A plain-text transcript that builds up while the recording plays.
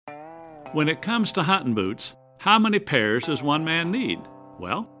When it comes to hunting boots, how many pairs does one man need?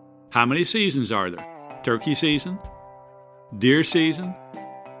 Well, how many seasons are there? Turkey season? Deer season?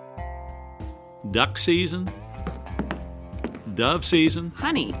 Duck season? Dove season?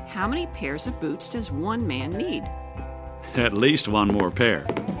 Honey, how many pairs of boots does one man need? At least one more pair.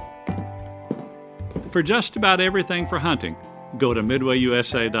 For just about everything for hunting, go to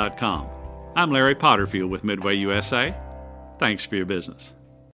MidwayUSA.com. I'm Larry Potterfield with Midway USA. Thanks for your business.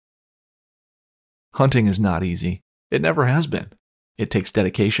 Hunting is not easy. It never has been. It takes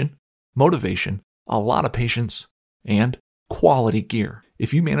dedication, motivation, a lot of patience, and quality gear.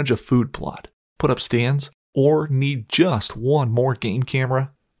 If you manage a food plot, put up stands, or need just one more game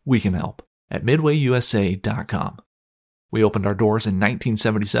camera, we can help at MidwayUSA.com. We opened our doors in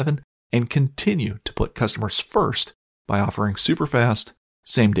 1977 and continue to put customers first by offering super fast,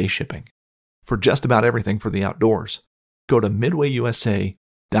 same-day shipping. For just about everything for the outdoors, go to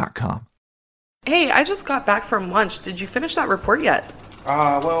MidwayUSA.com. Hey, I just got back from lunch. Did you finish that report yet?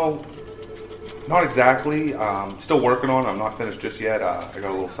 Well, not exactly. Still working on it. I'm not finished just yet. I got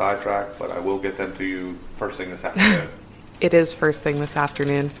a little sidetracked, but I will get them to you first thing this afternoon. It is first thing this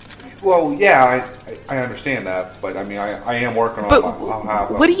afternoon. Well, yeah, I understand that, but I mean, I am working on it.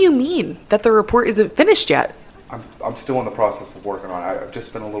 What do you mean that the report isn't finished yet? I'm still in the process of working on it. I've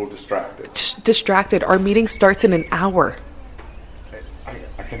just been a little distracted. Distracted? Our meeting starts in an hour.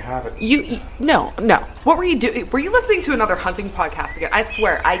 I can have it. No. What were you doing? Were you listening to another hunting podcast again? I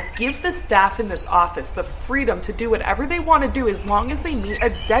swear, I give the staff in this office the freedom to do whatever they want to do as long as they meet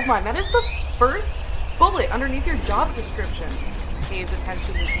a deadline. That is the first bullet underneath your job description. Pays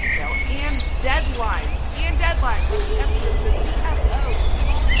attention to detail and deadlines.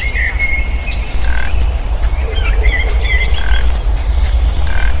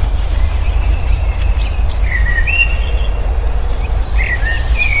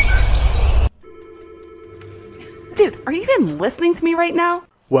 Dude, are you even listening to me right now?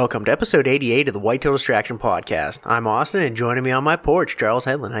 Welcome to episode 88 of the Whitetail Distraction Podcast. I'm Austin, and joining me on my porch, Charles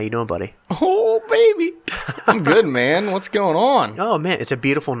Hedland. How you doing, buddy? Oh, baby. I'm good, man. What's going on? Oh, man, it's a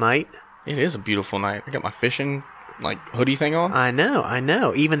beautiful night. It is a beautiful night. I got my fishing, hoodie thing on. I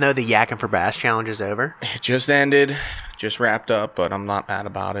know. Even though the Yakking for Bass Challenge is over. It just ended, just wrapped up, but I'm not mad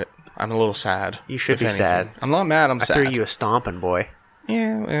about it. I'm a little sad. You should be sad. I'm not mad, I'm sad. I threw you a stomping, boy.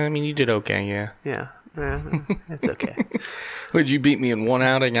 Yeah, I mean, you did okay, yeah. Yeah. It's okay. Would you beat me in one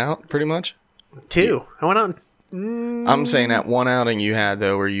outing out, pretty much? Two. I went out. I'm saying that one outing you had,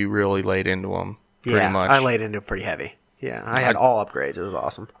 though, where you really laid into them, pretty much. I laid into it pretty heavy. Yeah, I had all upgrades. It was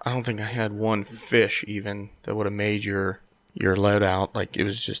awesome. I don't think I had one fish, even, that would have made your loadout. It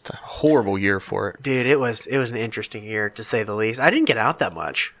was just a horrible year for it. Dude, it was an interesting year, to say the least. I didn't get out that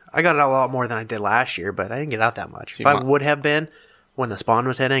much. I got out a lot more than I did last year, but I didn't get out that much. If I would have been, when the spawn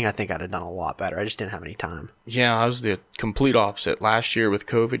was hitting, I think I'd have done a lot better. I just didn't have any time. Yeah, I was the complete opposite. Last year with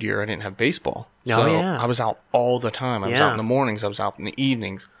COVID year, I didn't have baseball. So I was out all the time. I was out in the mornings. I was out in the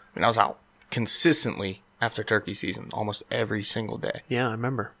evenings. I mean, I was out consistently after turkey season, almost every single day. Yeah, I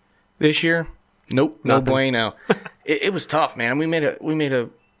remember. This year, nope, no bueno. It was tough, man. We made a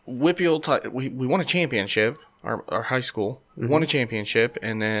Whippeal. We won a championship. Our high school won a championship,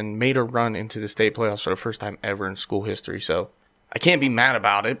 and then made a run into the state playoffs for the first time ever in school history. So I can't be mad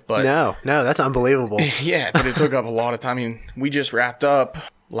about it, but no, that's unbelievable. Yeah, but it took up a lot of time. I mean, we just wrapped up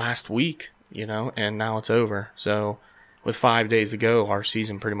last week, and now it's over. So with 5 days to go, our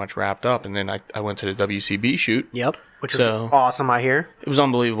season pretty much wrapped up, and then I went to the WCB shoot. Yep, which was awesome, I hear. It was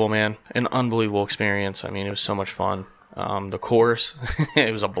unbelievable, man. An unbelievable experience. I mean, it was so much fun. The course,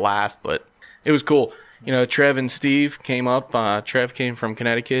 it was a blast, but it was cool. Trev and Steve came up. Trev came from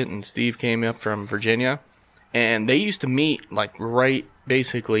Connecticut, and Steve came up from Virginia. And they used to meet, right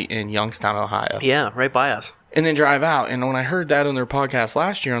basically in Youngstown, Ohio. Yeah, right by us. And then drive out. And when I heard that on their podcast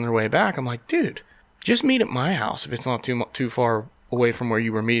last year on their way back, I'm like, dude, just meet at my house if it's not too far away from where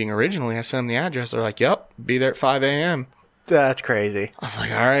you were meeting originally. I sent them the address. They're like, yep, be there at 5 a.m. That's crazy. I was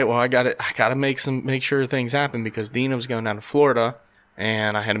like, all right, well, I gotta make sure things happen, because Dina was going down to Florida,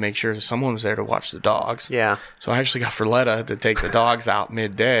 and I had to make sure that someone was there to watch the dogs. Yeah. So I actually got Ferletta to take the dogs out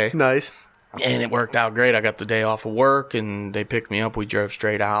midday. Nice. And it worked out great. I got the day off of work, and they picked me up. We drove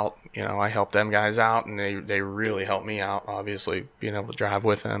straight out. I helped them guys out, and they really helped me out, obviously, being able to drive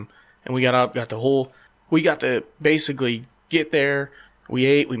with them. And we got to basically get there. We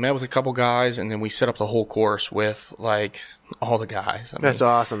ate, we met with a couple guys, and then we set up the whole course with, all the guys. That's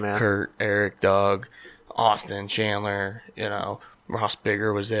awesome, man. Kurt, Eric, Doug, Austin, Chandler, Ross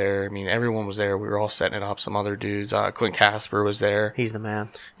Bigger was there. I mean, everyone was there. We were all setting it up. Some other dudes. Clint Casper was there. He's the man.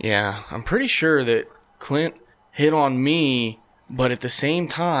 Yeah. I'm pretty sure that Clint hit on me but at the same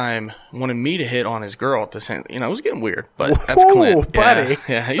time wanted me to hit on his girl at the same. It was getting weird, but Whoa, that's Clint, buddy.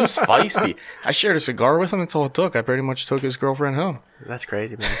 Yeah, he was feisty. I shared a cigar with him. That's all it took. I pretty much took his girlfriend home. That's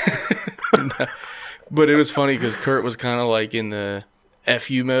crazy, man. But it was funny because Kurt was kind of like in the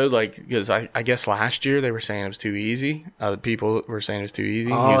FU mode, like, because I guess last year they were saying it was too easy. Other people were saying it was too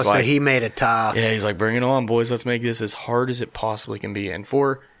easy. Oh, he was so like, he made it tough. yeah, he's like, bring it on, boys. Let's make this as hard as it possibly can be. And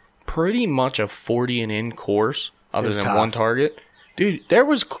for pretty much a 40 and in course, other than tough. one target, dude, there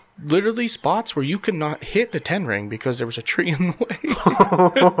was literally spots where you could not hit the 10 ring because there was a tree in the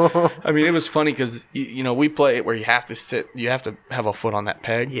way. I mean, it was funny because, we play it where you have to sit, you have to have a foot on that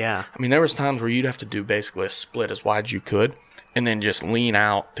peg. Yeah. I mean, there was times where you'd have to do basically a split as wide as you could and then just lean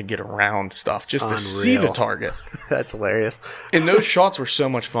out to get around stuff just to see the target. That's hilarious. And those shots were so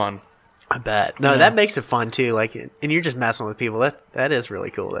much fun. I bet. No, that makes it fun too. Like, and you're just messing with people. That is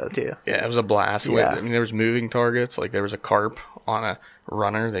really cool though too. Yeah, it was a blast. Yeah. I mean, there was moving targets. Like there was a carp on a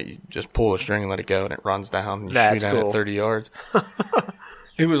runner that you just pull a string and let it go, and it runs down. And you That's shoot at cool. it 30 yards.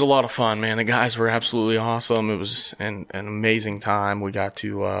 It was a lot of fun, man. The guys were absolutely awesome. It was an amazing time. We got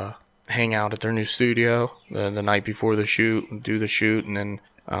to hang out at their new studio the night before the shoot, and do the shoot, and then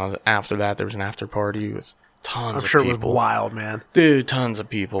after that there was an after party with tons of people. I'm sure it was wild, man. Dude, tons of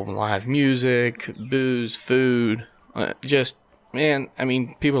people. Live music, booze, food. Just, man, I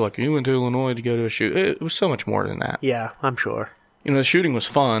mean, people are like, you went to Illinois to go to a shoot. It was so much more than that. Yeah, I'm sure. The shooting was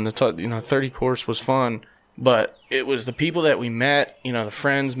fun. The 30 course was fun. But it was the people that we met, the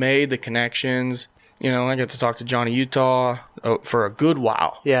friends made, the connections. I got to talk to Johnny Utah for a good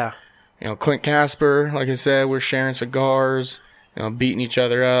while. Yeah. Clint Casper, like I said, we're sharing cigars, beating each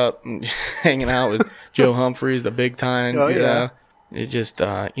other up, hanging out with Joe Humphreys, the big time. Oh, yeah. It's just,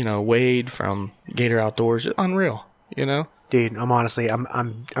 Wade from Gator Outdoors, unreal, Dude,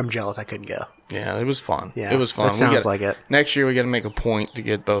 I'm jealous I couldn't go. Yeah, it was fun. Yeah, it was fun. that sounds like it. Next year we got to make a point to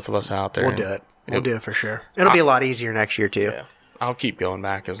get both of us out there. We'll do it. We'll do it for sure. It'll be a lot easier next year too. Yeah. I'll keep going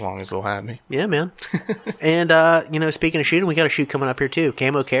back as long as they'll have me. Yeah, man. And, speaking of shooting, we got a shoot coming up here, too.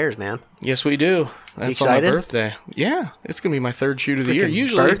 Camo Cares, man. Yes, we do. That's on my birthday. Yeah, it's going to be my third shoot of the year.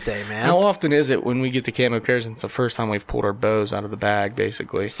 Usually, birthday, man. How often is it when we get to Camo Cares and it's the first time we've pulled our bows out of the bag,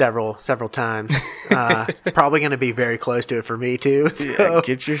 basically? Several times. Probably going to be very close to it for me, too. So. Yeah,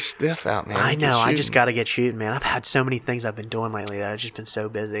 get your stuff out, man. I know. I just got to get shooting, man. I've had so many things I've been doing lately that I've just been so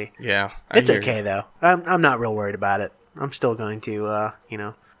busy. Yeah. It's okay, though. I'm not real worried about it. I'm still going to,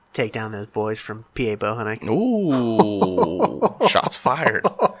 take down those boys from PA bow hunting. Ooh, shots fired.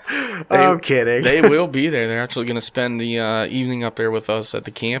 I'm kidding. They will be there. They're actually going to spend the evening up there with us at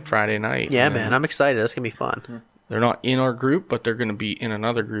the camp Friday night. Yeah, man. I'm excited. That's going to be fun. They're not in our group, but they're going to be in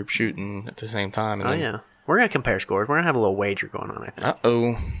another group shooting at the same time. And yeah. We're going to compare scores. We're going to have a little wager going on, I think.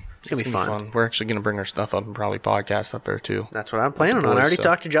 Uh-oh. It's going to be fun. We're actually going to bring our stuff up and probably podcast up there, too. That's what I'm planning on. I already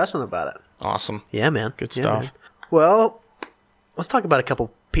talked to Justin about it. Awesome. Yeah, man. Good stuff. Man. Well, let's talk about a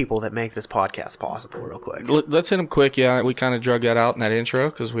couple people that make this podcast possible real quick. Let's hit them quick. Yeah, we kind of drug that out in that intro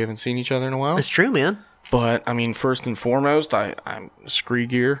because we haven't seen each other in a while. It's true, man. But, I mean, first and foremost, I'm Scree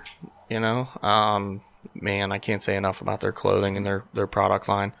Gear, man, I can't say enough about their clothing and their product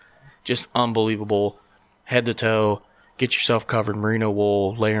line. Just unbelievable, head to toe. Get yourself covered, merino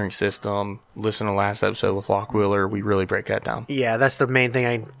wool, layering system. Listen to last episode with Lock Wheeler. We really break that down. Yeah, that's the main thing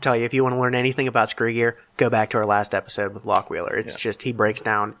I can tell you. If you want to learn anything about Scree Gear, go back to our last episode with Lock Wheeler. It's just, he breaks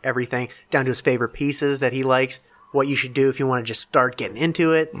down everything, down to his favorite pieces that he likes, what you should do if you want to just start getting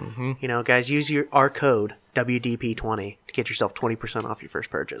into it. Mm-hmm. Guys, use our code, WDP20, to get yourself 20% off your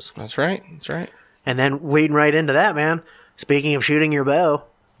first purchase. That's right. That's right. And then leading right into that, man, speaking of shooting your bow,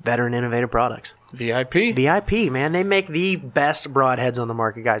 Veteran Innovative Products. VIP, man. They make the best broadheads on the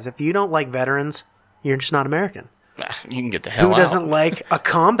market, guys. If you don't like veterans, you're just not American. You can get the hell out. Who doesn't like a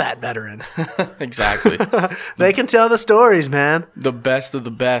combat veteran? Exactly. They can tell the stories, man. The best of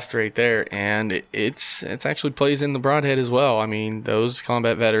the best right there. And it's actually plays in the broadhead as well. I mean, those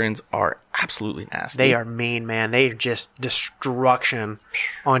combat veterans are absolutely nasty. They are mean, man. They're just destruction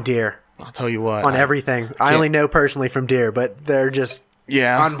on deer. I'll tell you what. On everything. I only know personally from deer, but they're just...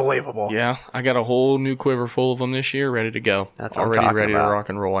 Yeah. Unbelievable. Yeah. I got a whole new quiver full of them this year, ready to go. That's what already I'm ready about. to rock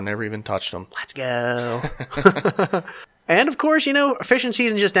and roll. I never even touched them. Let's go. And of course, fishing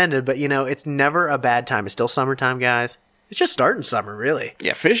season just ended, but it's never a bad time. It's still summertime, guys. It's just starting summer, really.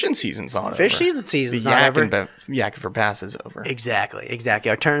 Yeah, fishing season's not over. Fishing season's the not over. Yakking for bass is over. Exactly.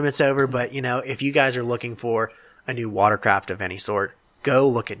 Our tournament's over, but if you guys are looking for a new watercraft of any sort, go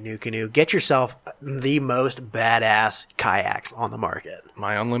look at New Canoe. Get yourself the most badass kayaks on the market.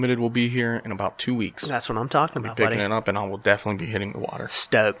 My Unlimited will be here in about 2 weeks. That's what I'm talking about, picking buddy. it up, and I will definitely be hitting the water.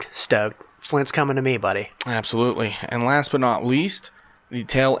 Stoked. Flint's coming to me, buddy. Absolutely. And last but not least, the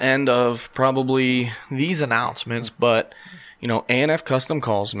tail end of probably these announcements, but, A&F Custom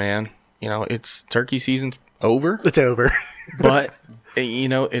Calls, man. It's turkey season's over. It's over. But,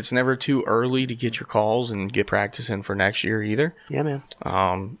 it's never too early to get your calls and get practice in for next year either. Yeah, man.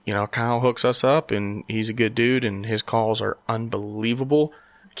 Kyle hooks us up, and he's a good dude, and his calls are unbelievable.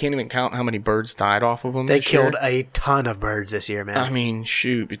 I can't even count how many birds died off of them They this year. killed a ton of birds this year, man. I mean,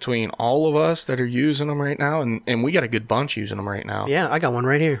 shoot, between all of us that are using them right now, and we got a good bunch using them right now. Yeah, I got one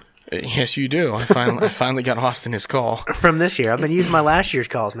right here. Yes, you do. I finally got Austin his call. From this year. I've been using my last year's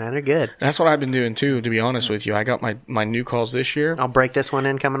calls, man. They're good. That's what I've been doing, too, to be honest with you. I got my new calls this year. I'll break this one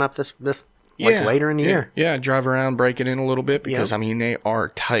in coming up this later in the year. Yeah, drive around, break it in a little bit because, they are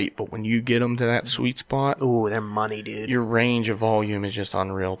tight. But when you get them to that sweet spot... Ooh, they're money, dude. Your range of volume is just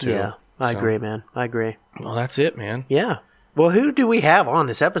unreal, too. Yeah, I agree, man. I agree. Well, that's it, man. Yeah. Well, who do we have on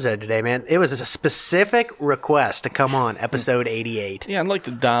this episode today, man? It was a specific request to come on episode 88. Yeah, I'd like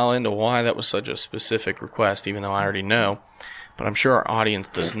to dial into why that was such a specific request, even though I already know. But I'm sure our audience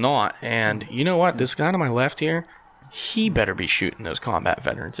does not. And you know what? This guy to my left here, he better be shooting those combat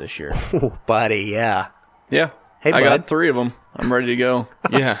veterans this year. Ooh, buddy, yeah. Yeah. Hey, I bud. got 3 of them. I'm ready to go.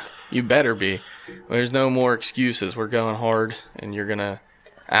 Yeah, you better be. There's no more excuses. We're going hard, and you're going to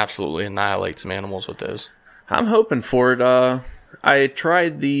absolutely annihilate some animals with those. I'm hoping for it. I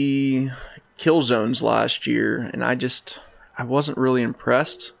tried the kill zones last year, and I wasn't really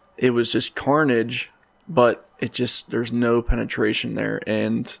impressed. It was just carnage, but there's no penetration there,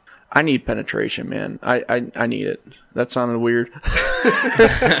 and I need penetration, man. I need it. That sounded weird.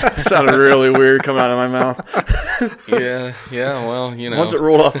 It sounded really weird coming out of my mouth. Yeah, well, Once it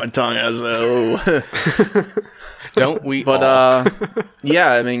rolled off my tongue, I was like, oh. Don't we But, all? yeah,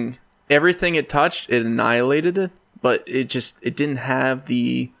 I mean... Everything it touched, it annihilated it, but it didn't have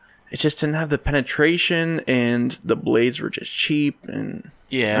the penetration, and the blades were just cheap. And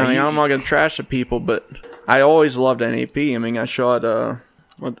Yeah, I'm not gonna trash the people, but I always loved NAP. I mean, I shot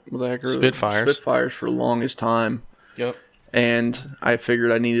what the heck are Spitfires for the longest time. Yep. And I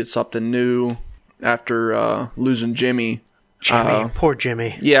figured I needed something new after losing Jimmy. Poor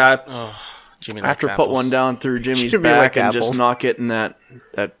Jimmy. Yeah. Jimmy After likes put apples. one down through Jimmy's Jimmy back like and apples. just not getting that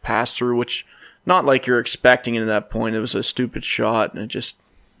pass through, which not like you're expecting it at that point. It was a stupid shot, and it just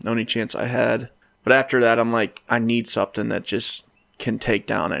the only chance I had. But after that, I'm like, I need something that just can take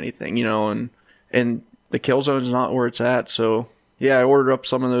down anything, and the kill zone's not where it's at. So yeah, I ordered up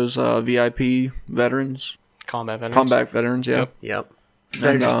some of those VIP veterans, Combat veterans. Yeah. Yep.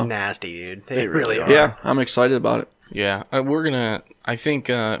 They're And, just nasty, dude. They really are. Yeah, I'm excited about it. Yeah, we're gonna. I think.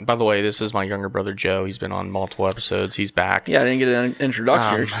 By the way, this is my younger brother Joe. He's been on multiple episodes. He's back. Yeah, I didn't get an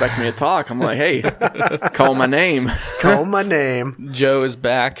introduction. You're expecting me to talk. I'm like, hey, call my name. Call my name. Joe is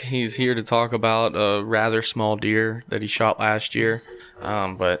back. He's here to talk about a rather small deer that he shot last year.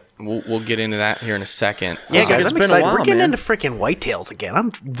 But we'll get into that here in a second. Yeah, guys, it's I'm been a excited. while, We're getting man. into freaking whitetails again.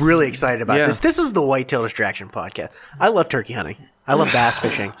 I'm really excited about Yeah. this. This is the Whitetail Distraction Podcast. I love turkey hunting. I love bass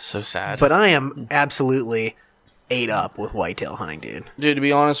fishing. So sad. But I am absolutely ate up with whitetail hunting, dude. Dude, to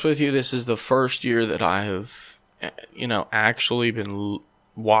be honest with you, this is the first year that I have, actually been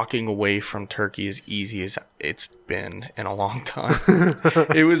walking away from turkey as easy as it's been in a long time.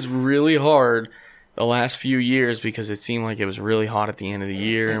 It was really hard the last few years because it seemed like it was really hot at the end of the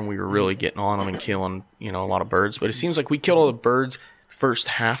year and we were really getting on them and killing, a lot of birds. But it seems like we killed all the birds first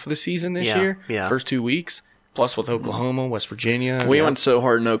half of the season this year, first 2 weeks. Plus with Oklahoma, West Virginia. We went so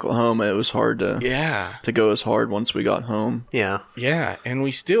hard in Oklahoma, it was hard to go as hard once we got home. Yeah. Yeah, and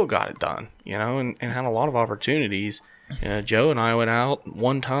we still got it done, and had a lot of opportunities. Joe and I went out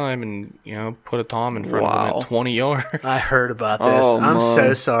one time and, put a tom in front of him at 20 yards. I heard about this. I'm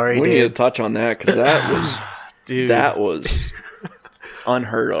so sorry, we dude. need to touch on that because that was Dude. that was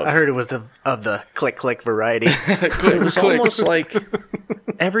unheard of. I heard it was of the click variety. It was almost like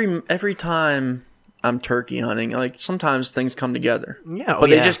every time I'm turkey hunting, like sometimes things come together. Yeah,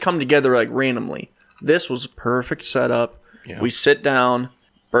 but they just come together like randomly. This was a perfect setup. Yeah. We sit down,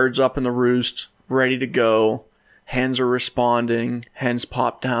 birds up in the roost, ready to go. Hens are responding. Hens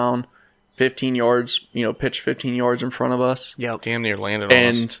pop down 15 yards, pitch 15 yards in front of us. Yep. Damn near landed on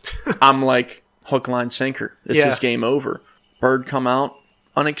us. And I'm like, hook, line, sinker. This is game over. Bird come out,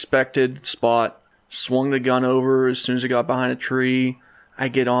 unexpected spot, swung the gun over as soon as it got behind a tree. I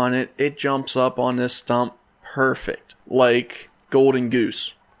get on it. It jumps up on this stump. Perfect. Like golden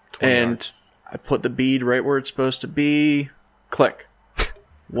goose. And I put the bead right where it's supposed to be. Click.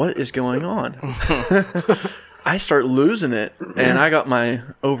 What is going on? I start losing it, and I got my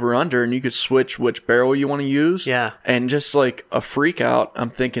over-under, and you could switch which barrel you want to use. Yeah. And just like a freak out, I'm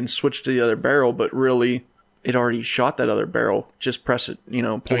thinking switch to the other barrel, but really, it already shot that other barrel. Just press it,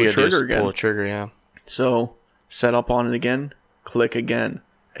 pull the trigger again. Pull the trigger, yeah. So, set up on it again, click again,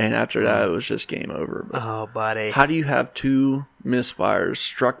 and after that, it was just game over. But Oh, buddy. how do you have 2 misfires,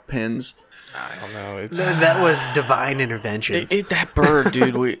 struck pins? I don't know. That was divine intervention. That bird,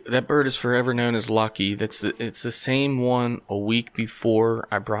 dude. That bird is forever known as Lucky. It's the same one a week before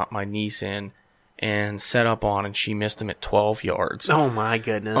I brought my niece in and set up on, and she missed him at 12 yards. Oh, my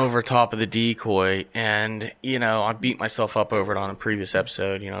goodness. Over top of the decoy, and I beat myself up over it on a previous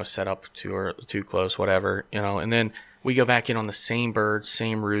episode. Set up too close, whatever. And then we go back in on the same bird,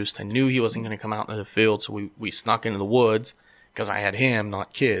 same roost. I knew he wasn't going to come out into the field, so we snuck into the woods because I had him,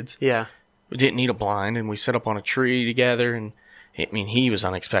 not kids. Yeah. We didn't need a blind, and we set up on a tree together, and he was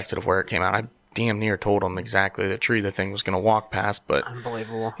unexpected of where it came out. I damn near told him exactly the tree the thing was going to walk past, but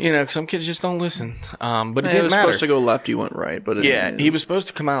Unbelievable. some kids just don't listen. But it It didn't was matter. supposed to go left, you went right, but He was supposed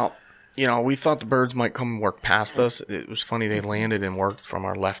to come out. We thought the birds might come and work past us. It was funny, they landed and worked from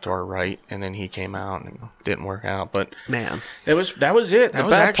our left to our right, and then he came out and it didn't work out. But Man. that was it. The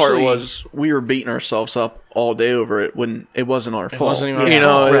bad part was we were beating ourselves up all day over it when it wasn't our fault. wasn't even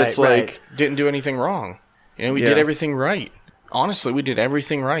our fault. It's Right. like didn't do anything wrong. We Yeah. did everything right. Honestly, we did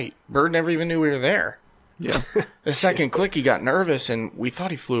everything right. Bird never even knew we were there. yeah. The second click, he got nervous, and we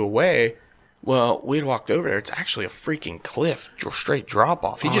thought he flew away. Well, we had walked over there. It's actually a freaking cliff, straight drop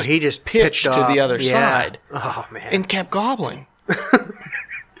off. He just pitched to off. the other Yeah. side Oh, man. and kept gobbling.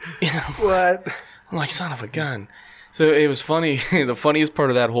 What? I'm like, son of a gun. So it was funny. The funniest part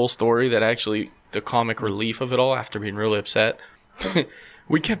of that whole story, that actually the comic relief of it all, after being really upset,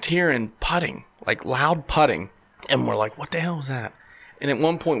 we kept hearing putting, like loud putting, and we're like, what the hell was that? And at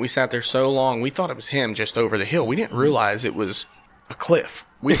one point we sat there so long, we thought it was him just over the hill. We didn't realize it was a cliff.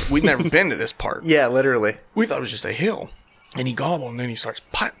 We'd never been to this part. Yeah, literally. We thought it was just a hill. And he gobbled, and then he starts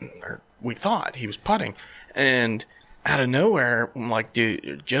putting, or we thought he was putting. And out of nowhere, I'm like,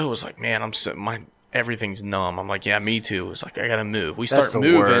 dude, Joe was like, man, everything's numb. I'm like, yeah, me too. It's like, I gotta move. We That's start the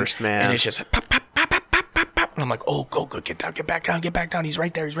moving, worst, man. and it's just like, pop, pop, pop, pop, pop, pop, pop. And I'm like, oh, go, get down, get back down. He's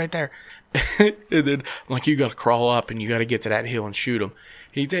right there. And then I'm like, you gotta crawl up, and you gotta get to that hill and shoot him.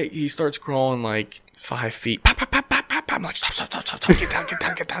 He starts crawling like 5 feet. Pop, pop, pop, pop, pop, pop. I'm like, stop.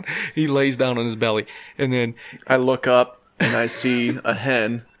 Get down. He lays down on his belly, and then I look up and I see a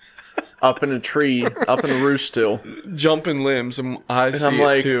hen up in a tree, up in a roost still. jumping limbs, and I see I'm it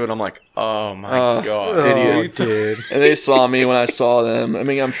like, too, and I'm like, oh my god, Idiot. Dude. And they saw me when I saw them. I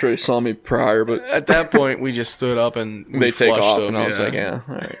mean, I'm sure they saw me prior, but At that point, we just stood up and we they take flushed off, them, and I was like, yeah,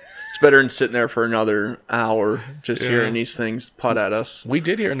 all right. It's better than sitting there for another hour just hearing these things putt at us. We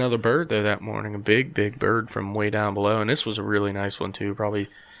did hear another bird though that morning, a big bird from way down below, and this was a really nice one too, probably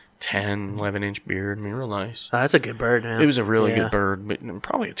 10, 11-inch beard. I mean, real nice. Oh, that's a good bird, man. It was a really Yeah. good bird, but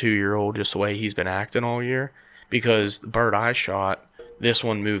probably a 2-year-old, just the way he's been acting all year. Because the bird I shot, this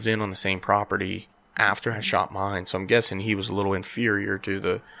one moved in on the same property after I shot mine, so I'm guessing he was a little inferior to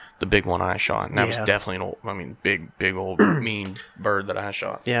the big one I shot, and that was Yeah. definitely big old mean bird that I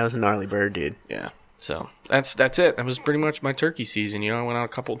shot. Yeah, it was a gnarly bird, dude. Yeah. So that's it. That was pretty much my turkey season. I went out a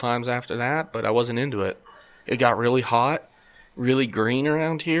couple times after that, but I wasn't into it. It got really hot, really green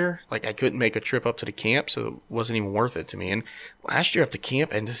around here. Like, I couldn't make a trip up to the camp, so it wasn't even worth it to me. And last year up to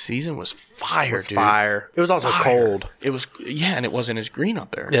camp, end of season was fire, It was dude. fire. It was also Fire. cold. It was, and it wasn't as green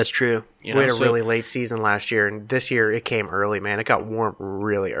up there. That's true. You We know, had a so- really late season last year, and this year it came early, man. It got warm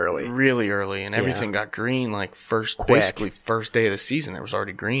really early. Really early, and everything got green like basically first day of the season. It was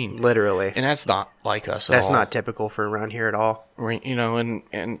already green, Literally. and that's not like us at That's all. not typical for around here at all. Right,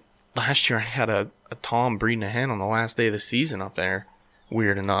 and last year I had a tom breeding a hen on the last day of the season up there.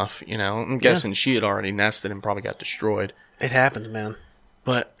 Weird enough, I'm guessing she had already nested and probably got destroyed. It happens, man.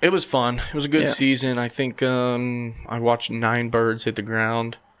 But it was fun. It was a good Yeah. season. I think I watched 9 birds hit the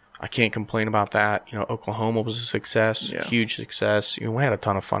ground. I can't complain about that. Oklahoma was a success, Yeah. huge success. We had a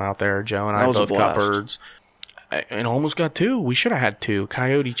ton of fun out there. Joe and That I was a both got blast. birds. And almost got 2. We should have had 2.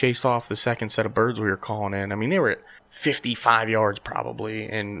 Coyote chased off the second set of birds we were calling in. I mean, they were at 55 yards probably,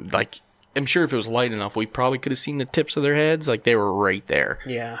 and I'm sure if it was light enough, we probably could have seen the tips of their heads. Like, they were right there.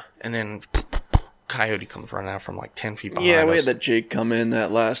 Yeah. And then coyote comes running out from 10 feet behind Yeah, we us. had that Jake come in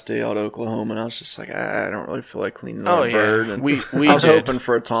that last day out of Oklahoma, and I was just like, I don't really feel like cleaning that bird. And we I was did. hoping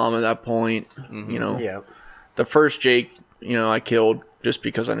for a tom at that point. Yeah. The first Jake, I killed just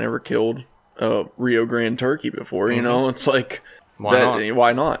because I never killed a Rio Grande turkey before. It's like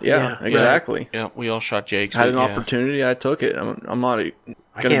Why not? Yeah, exactly. Yeah, we all shot Jakes. Had an opportunity, I took it. I'm not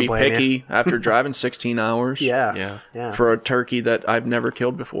going to be picky after driving 16 hours. Yeah. For a turkey that I've never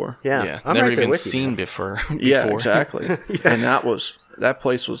killed before. Yeah. I'm never even seen before. Yeah, exactly. And that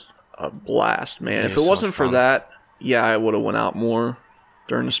place was a blast, man. If it wasn't for that, I would have went out more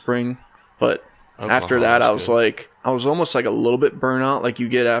during the spring. But after that, I was like, I was almost like a little bit burnout, like you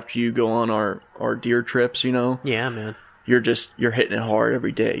get after you go on our deer trips, you know? Yeah, man. You're hitting it hard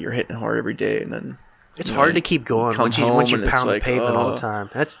every day. And then it's hard to keep going once you pound the pavement all the time.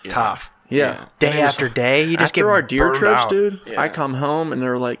 That's tough. Yeah. Day after day, you just get after our deer trips, out. dude. I come home and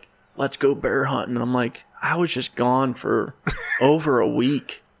they're like, "Let's go bear hunting." And I'm like, I was just gone for over a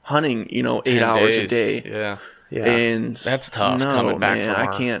week hunting, 8 hours a day. Yeah. And that's tough coming back from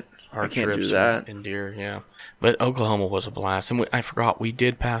I can't do that. In deer, yeah. But Oklahoma was a blast, and I forgot we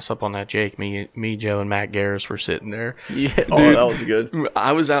did pass up on that Jake. Me, Joe, and Matt Garris were sitting there. Yeah, dude, that was good.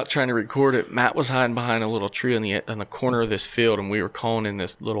 I was out trying to record it. Matt was hiding behind a little tree in the corner of this field, and we were calling in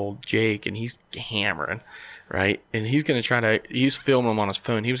this little Jake, and he's hammering, right? And he's filming him on his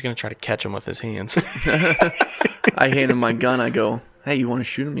phone. He was gonna try to catch him with his hands. I hand him my gun. I go, "Hey, you want to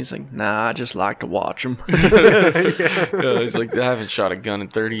shoot him?" He's like, "Nah, I just like to watch him." He's like, "I haven't shot a gun in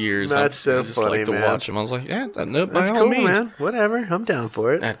 30 years. That's so I just funny, like to man. watch him." I was like, "Yeah, no, by That's all cool, means. man. Whatever. I'm down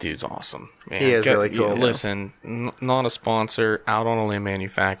for it. That dude's awesome. Man. He is really cool. Listen, not a sponsor. Out on a Limb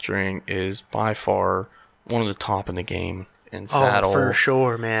Manufacturing is by far one of the top in the game in saddle. Oh, for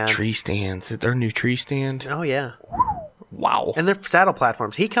sure, man. Tree stands. Their new tree stand. Oh, yeah. Wow. And their saddle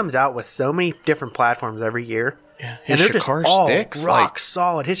platforms. He comes out with so many different platforms every year. Yeah, and his they're just Shakar all sticks, rock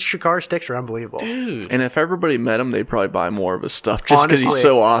solid. His Shakar sticks are unbelievable. Dude. And if everybody met him, they'd probably buy more of his stuff just because he's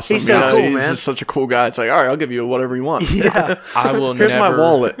so awesome. He's so cool, he's man. just such a cool guy. It's like, all right, I'll give you whatever you want. Yeah. I will Here's never, my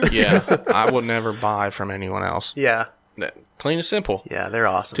wallet. Yeah. I will never buy from anyone else. Yeah. Plain and simple. Yeah, they're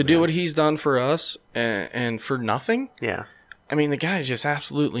awesome. To do what he's done for us and for nothing. Yeah. I mean, the guy is just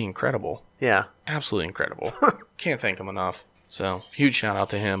absolutely incredible. Yeah. Absolutely incredible. Can't thank him enough. So, huge shout out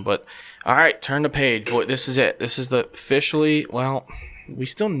to him. But, all right, turn the page. Boy, this is it. This is the officially, we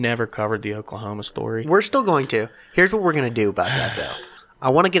still never covered the Oklahoma story. We're still going to. Here's what we're going to do about that, though.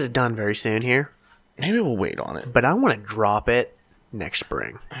 I want to get it done very soon here. Maybe we'll wait on it. But I want to drop it next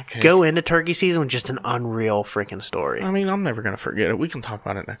spring. Okay. Go into turkey season with just an unreal freaking story. I mean, I'm never going to forget it. We can talk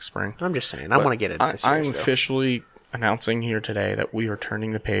about it next spring. I'm just saying. I want to get it this year. I'm officially announcing here today that we are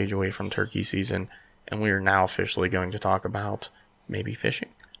turning the page away from turkey season, and we are now officially going to talk about maybe fishing.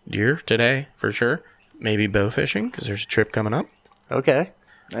 Deer today, for sure. Maybe bow fishing, because there's a trip coming up. Okay.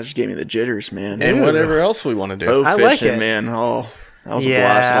 That just gave me the jitters, man. And whatever else we want to do. Bow I fishing, like it. man. Oh, that was a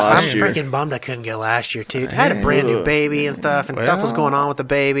blast last year. I'm freaking bummed I couldn't go last year, too. I had a brand new baby and stuff, and stuff was going on with the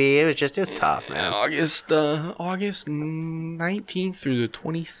baby. It was tough, man. August 19th through the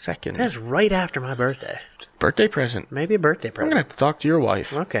 22nd. That's right after my birthday. Birthday present. Maybe a birthday I'm present. going to have to talk to your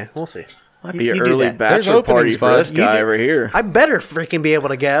wife. Okay, we'll see. Might be You an do early that. bachelor party for this guy over here. I better freaking be able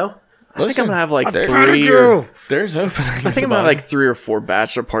to go. I think I'm gonna have like there's 3 there's openings. I think I'm gonna have like 3 or 4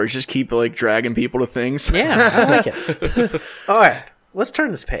 bachelor parties. Just keep like dragging people to things. Yeah, I like it. All right, let's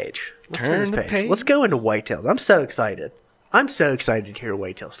turn this page. Turn the page. Let's go into whitetails. I'm so excited. I'm so excited to hear a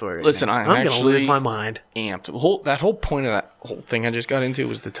whitetail story. Right Listen, now. I'm gonna actually lose my mind. amped. That whole point of that whole thing I just got into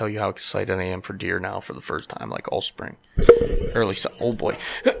was to tell you how excited I am for deer now for the first time, like all spring. Oh boy.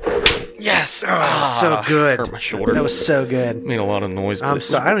 Yes. So good. Hurt my shoulder. That was so good. Made a lot of noise. I'm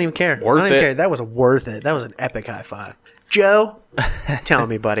sorry. I don't even care. Worth I don't even it. care. That was worth it. That was an epic high five. Joe, tell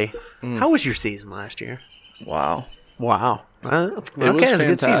me, buddy, how was your season last year? Wow. Wow. It was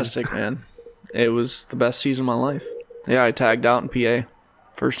fantastic, man. It was the best season of my life. Yeah, I tagged out in PA.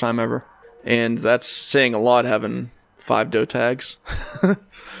 First time ever. And that's saying a lot, having 5 doe tags.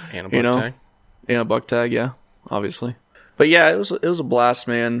 And a buck tag. And a buck tag, yeah, obviously. But yeah, it was a blast,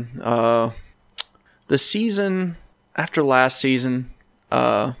 man. The season after last season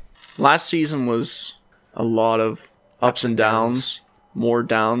was a lot of ups and downs, more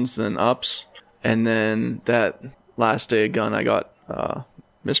downs than ups. And then that last day of gun, I got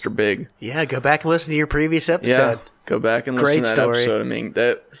Mr. Big. Yeah, go back and listen to your previous episode. Yeah, go back and listen Great to that story. episode. I mean,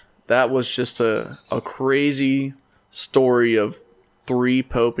 that was just a crazy story of 3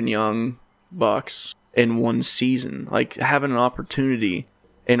 Pope and Young bucks in one season. Like, having an opportunity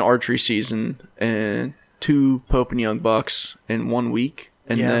in archery season and 2 Pope and Young bucks in 1 week.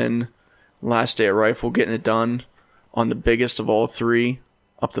 And then last day at rifle, getting it done on the biggest of all 3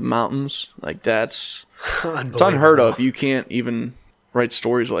 up the mountains. Like, it's unheard of. You can't even write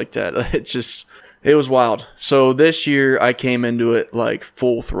stories like that. It was wild. So this year I came into it like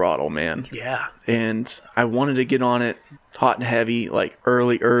full throttle, man. Yeah. And I wanted to get on it hot and heavy, like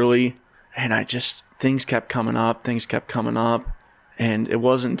early. And things kept coming up. And it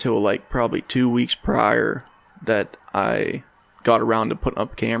wasn't until like probably 2 weeks prior that I got around to putting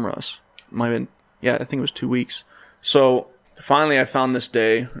up cameras. I think it was 2 weeks. So finally I found this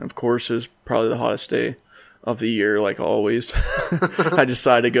day. Of course, it was probably the hottest day of the year, like always. I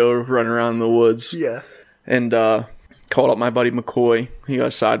decided to go run around in the woods. Yeah. And called up my buddy McCoy. He got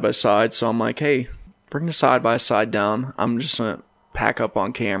a side-by-side. So I'm like, hey, bring the side-by-side down. I'm just going to pack up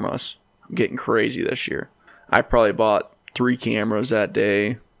on cameras. I'm getting crazy this year. I probably bought 3 cameras that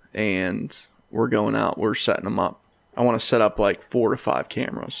day, and we're going out. We're setting them up. I want to set up like 4 to 5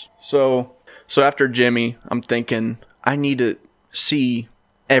 cameras. So after Jimmy, I'm thinking I need to see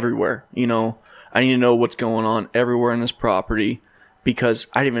everywhere, you know. I need to know what's going on everywhere in this property, because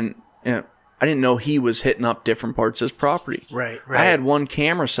I didn't know he was hitting up different parts of his property. Right. I had 1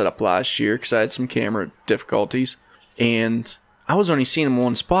 camera set up last year because I had some camera difficulties, and I was only seeing him in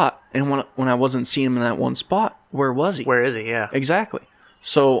one spot. And when I wasn't seeing him in that one spot, where was he? Where is he? Yeah. Exactly.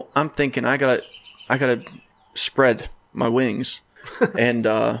 So I'm thinking I gotta spread my wings, and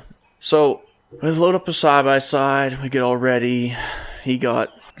so we load up a side-by-side. We get all ready. He got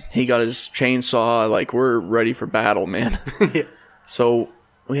his chainsaw. Like, we're ready for battle, man. Yeah. So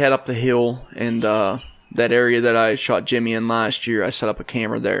we head up the hill, and that area that I shot Jimmy in last year, I set up a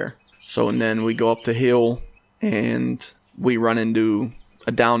camera there. So, and then we go up the hill, and we run into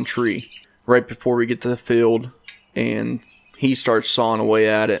a downed tree right before we get to the field, and he starts sawing away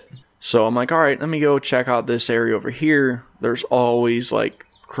at it. So I'm like, all right, let me go check out this area over here. There's always like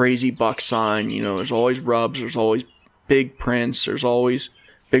crazy buck sign, you know, there's always rubs, there's always big prints, there's always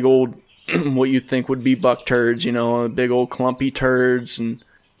big old what you think would be buck turds, you know, big old clumpy turds. And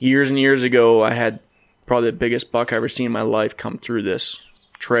years ago, I had probably the biggest buck I ever seen in my life come through this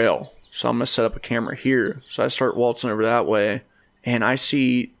trail. So I'm going to set up a camera here. So I start waltzing over that way, and I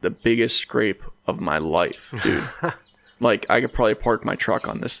see the biggest scrape of my life, dude. Like, I could probably park my truck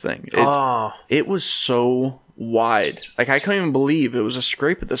on this thing. It was so wide. Like, I couldn't even believe it was a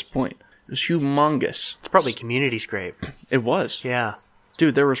scrape at this point. It was humongous. It's probably community scrape. It was. Yeah.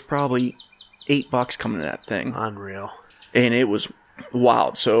 Dude, there was probably 8 bucks coming to that thing. Unreal. And it was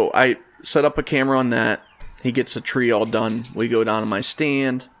wild. So I set up a camera on that. He gets the tree all done. We go down to my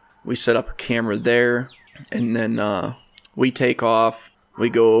stand. We set up a camera there. And then we take off. We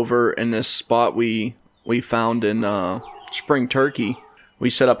go over in this spot we found in Spring Turkey. We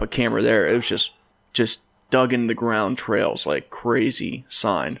set up a camera there. It was just dug in the ground trails like crazy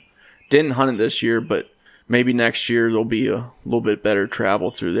sign. Didn't hunt it this year, but maybe next year there'll be a little bit better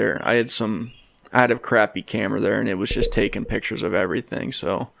travel through there. I had a crappy camera there, and it was just taking pictures of everything.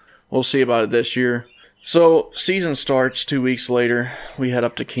 So we'll see about it this year. So season starts 2 weeks later. We head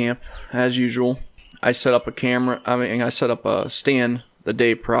up to camp as usual. I set up I set up a stand the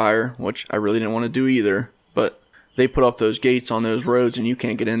day prior, which I really didn't want to do either. But they put up those gates on those roads, and you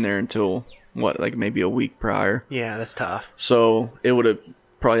can't get in there until like maybe a week prior. Yeah, that's tough. So it would have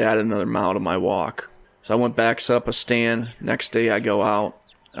probably added another mile to my walk. So I went back, set up a stand. Next day I go out.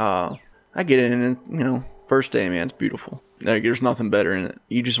 I get in, and, you know, first day, man, it's beautiful. Like, there's nothing better in it.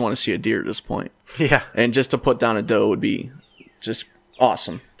 You just want to see a deer at this point. Yeah. And just to put down a doe would be just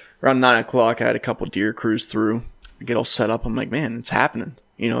awesome. Around 9 o'clock, I had a couple deer cruise through. I get all set up. I'm like, man, it's happening.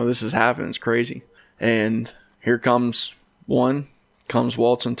 You know, this is happening. It's crazy. And here comes one, comes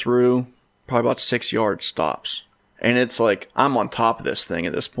waltzing through, probably about 6 yards, stops. And it's like, I'm on top of this thing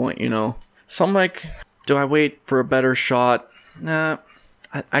at this point, you know. So I'm like, do I wait for a better shot? Nah,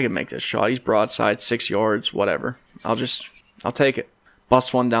 I can make this shot. He's broadside, 6 yards, whatever. I'll take it.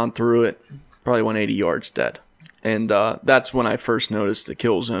 Bust one down through it. Probably went 80 yards dead. And that's when I first noticed the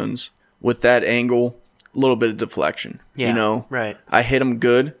kill zones. With that angle, a little bit of deflection. Yeah, you know? Right. I hit him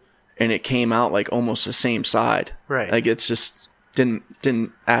good, and it came out like almost the same side. Right. Like, it's just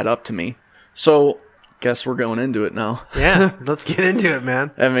didn't add up to me. So, guess we're going into it now. Yeah, let's get into it,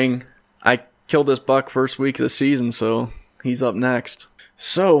 man. I mean, I killed this buck first week of the season, so he's up next.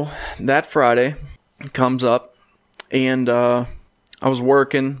 So, that Friday comes up, and I was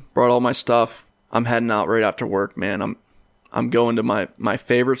working, brought all my stuff. I'm heading out right after work, man. I'm going to my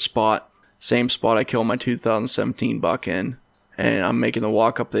favorite spot, same spot I killed my 2017 buck in, and I'm making the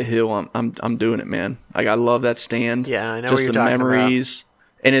walk up the hill. I'm doing it, man. Like, I love that stand. Yeah, I know just what you're the talking memories,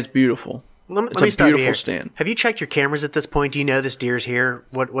 and it's beautiful. Let me stop you here. Stand. Have you checked your cameras at this point? Do you know this deer's here?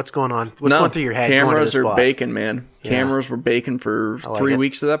 What's going on? What's going through your head? Cameras are baking, man. Yeah. Cameras were baking for 3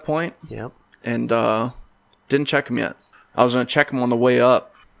 weeks at that point. Yep. And didn't check them yet. I was going to check them on the way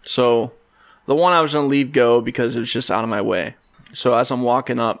up. So the one I was going to leave go because it was just out of my way. So as I'm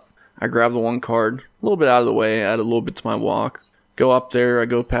walking up, I grab the one card, a little bit out of the way, add a little bit to my walk. Go up there, I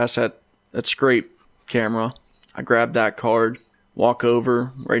go past that scrape camera. I grab that card, walk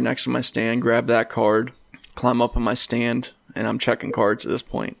over right next to my stand, grab that card, climb up on my stand, and I'm checking cards at this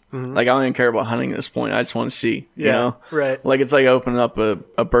point. Mm-hmm. Like, I don't even care about hunting at this point. I just want to see, you know? Right. Like, it's like opening up a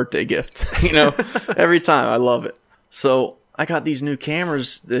birthday gift, you know? Every time. I love it. So I got these new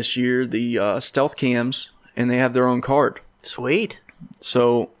cameras this year, the stealth cams, and they have their own card. Sweet.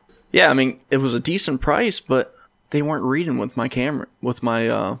 So, yeah, I mean, it was a decent price, but they weren't reading with my camera, with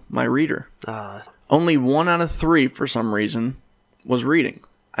my my reader. Only 1 out of 3, for some reason, was reading.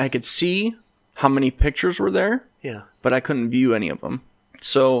 I could see how many pictures were there, but I couldn't view any of them.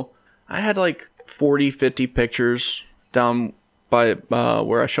 So I had like 40, 50 pictures down by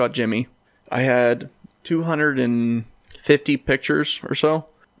where I shot Jimmy. I had 250 pictures or so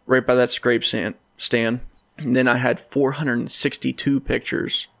right by that scrape stand. And then I had 462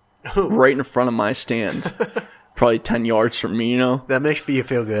 pictures right in front of my stand, probably 10 yards from me, you know? That makes you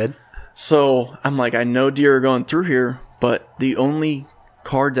feel good. So I'm like, I know deer are going through here, but the only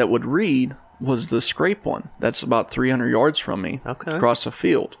card that would read was the scrape one. That's about 300 yards from me across the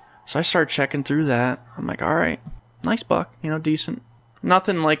field. So I start checking through that. I'm like, all right, nice buck, you know, decent.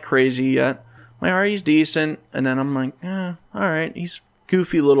 Nothing like crazy yet. I'm like, all right, he's decent. And then I'm like, all right, he's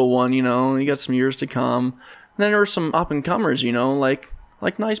goofy little one, you know, he got some years to come. And then there were some up and comers, you know, like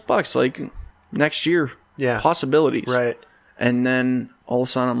nice bucks, like next year possibilities. Right. And then all of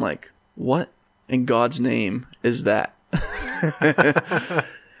a sudden I'm like, what in God's name is that?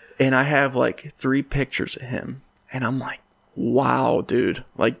 And I have like 3 pictures of him. And I'm like, wow, dude,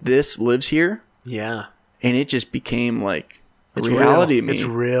 like this lives here? Yeah. And it just became like a reality to me. It's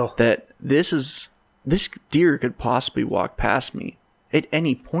real. That this deer could possibly walk past me at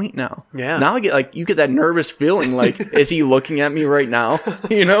any point now. Yeah. Now I get like, you get that nervous feeling like, is he looking at me right now?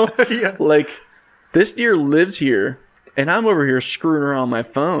 You know? Yeah. Like, this deer lives here, and I'm over here screwing around on my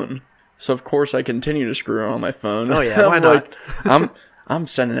phone. So of course I continue to screw around on my phone. Oh yeah, why not? I'm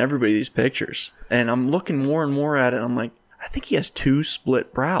sending everybody these pictures, and I'm looking more and more at it. I'm like, I think he has 2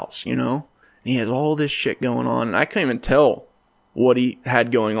 split brows, you know? And he has all this shit going on, and I couldn't even tell what he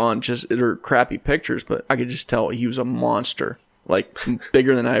had going on. Just, they're crappy pictures, but I could just tell he was a monster, like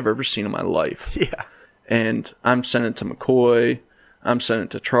bigger than I've ever seen in my life. Yeah. And I'm sending it to McCoy, I'm sending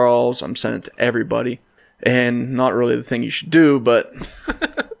it to Charles, I'm sending it to everybody, and not really the thing you should do, but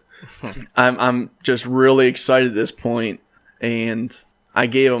I'm just really excited at this point, and I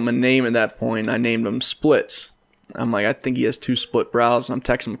gave him a name at that point. I named him Splits. I'm like, I think he has 2 split brows. And I'm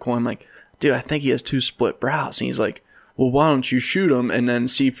texting McCoy. I'm like, dude, I think he has 2 split brows. And he's like, well, why don't you shoot him and then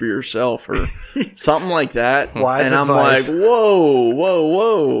see for yourself or something like that? Wise and advice. I'm like,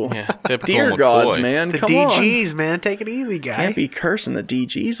 whoa. Yeah, typical Dear McCoy. gods, man. The Come DGs, on. man. Take it easy, guy. Can't be cursing the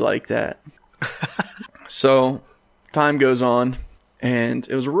DGs like that. So time goes on, and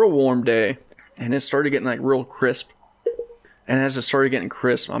it was a real warm day, and it started getting like real crisp. And as it started getting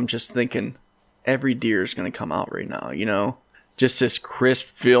crisp, I'm just thinking, every deer is going to come out right now, you know? Just this crisp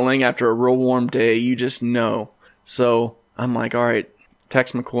feeling after a real warm day, you just know. So I'm like, all right,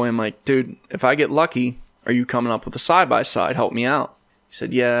 text McCoy. I'm like, dude, if I get lucky, are you coming up with a side-by-side? Help me out. He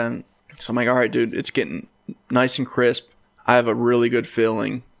said, yeah. So I'm like, all right, dude, it's getting nice and crisp. I have a really good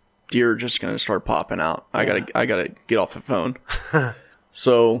feeling. Deer are just going to start popping out. Yeah. I gotta get off the phone.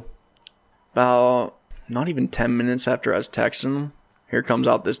 So about not even 10 minutes after I was texting him, here comes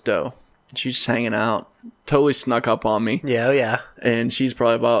out this doe. She's just hanging out. Totally snuck up on me. Yeah. And she's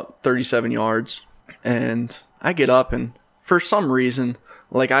probably about 37 yards. And I get up, and for some reason,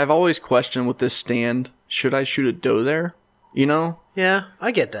 like, I've always questioned with this stand, should I shoot a doe there? You know? Yeah,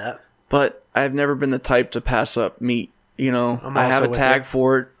 I get that. But I've never been the type to pass up meat. You know, I have a tag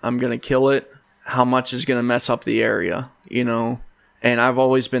for it. I'm going to kill it. How much is going to mess up the area? You know? And I've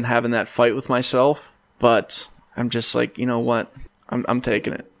always been having that fight with myself. But I'm just like, you know what? I'm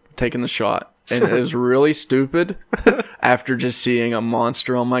taking it. Taking the shot. And it was really stupid after just seeing a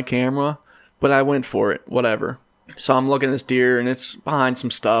monster on my camera. But I went for it. Whatever. So I'm looking at this deer, and it's behind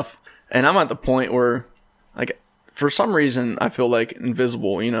some stuff. And I'm at the point where, like, for some reason, I feel like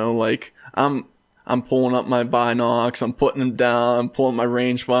invisible, you know? Like, I'm pulling up my binocs, I'm putting them down, I'm pulling my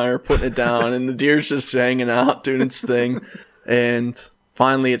rangefinder, putting it down, and the deer's just hanging out, doing its thing. And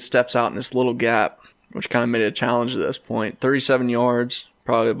finally, it steps out in this little gap, which kind of made it a challenge at this point. 37 yards,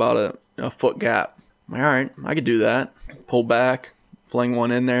 probably about a foot gap. I'm like, all right, I could do that. Pull back, fling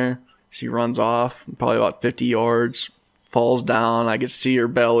one in there. She runs off, probably about 50 yards, falls down. I could see her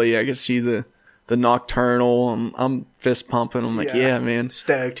belly. I could see the the nocturnal. I'm fist pumping. I'm like, yeah, man.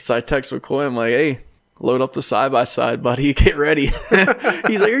 Stoked. So I text McCoy. I'm like, hey, load up the side-by-side, buddy. Get ready.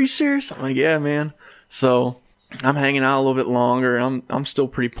 He's like, are you serious? I'm like, yeah, man. So I'm hanging out a little bit longer. I'm still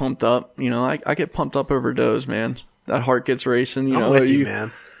pretty pumped up. You know, I get pumped up over does, man. That heart gets racing. You know, with you,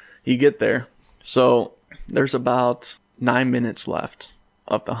 man. You get there. So there's about 9 minutes left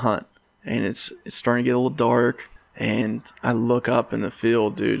of the hunt, and it's starting to get a little dark. And I look up in the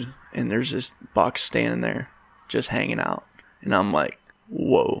field, dude, and there's this buck standing there, just hanging out. And I'm like,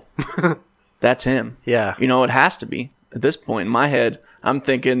 whoa, that's him. Yeah. You know, it has to be. At this point in my head, I'm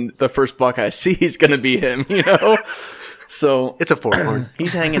thinking the first buck I see is going to be him, you know? So It's a four-horn.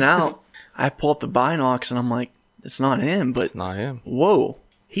 he's hanging out. I pull up the binocs, and I'm like, it's not him, but It's not him. whoa,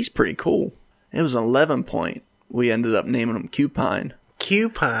 he's pretty cool. It was an 11 point. We ended up naming him Cupine.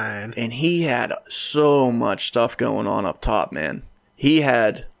 Cupine. And he had so much stuff going on up top, man. He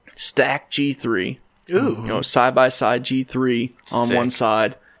had stacked G3. Ooh. You know, side-by-side G3 on Sick. one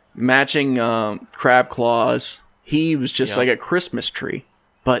side. Matching crab claws. He was just Yep. like a Christmas tree.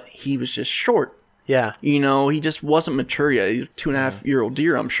 But he was just short. Yeah. You know, he just wasn't mature yet. He was a 2.5-year-old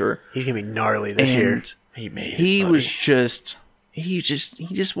deer, I'm sure. He's going to be gnarly this year. And He made it, he buddy. was just he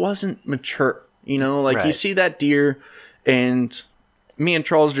just wasn't mature, you know, like you Right. see that deer. And me and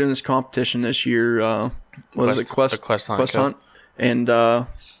Charles doing this competition this year, what was it, The Quest Hunt. And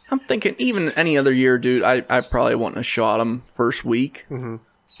I'm thinking even any other year, dude, I probably wouldn't have shot him first week.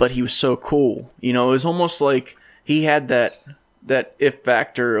 But he was so cool, you know. It was almost like he had that if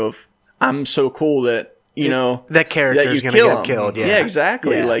factor of I'm so cool that you know that character that is you going to kill get him. killed. Yeah.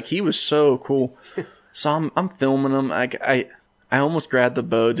 Exactly. Yeah. Like he was so cool. So I'm filming him. I almost grabbed the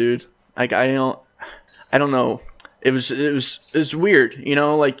bow, dude. Like I don't know. It was weird, you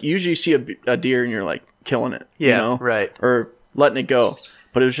know. Like usually you see a deer and you're like killing it, Yeah, you know, right. or letting it go.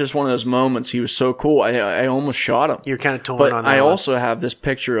 But it was just one of those moments. He was so cool. I almost shot him. You're kind of torn But on that I one. also have this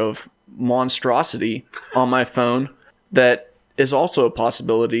picture of monstrosity on my phone that is also a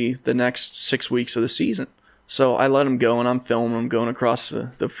possibility the next 6 weeks of the season. So I let him go, and I'm filming him going across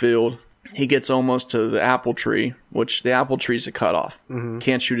the field. He gets almost to the apple tree, which the apple tree's a cutoff.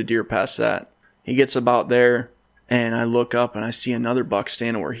 Can't shoot a deer past that. He gets about there, and I look up, and I see another buck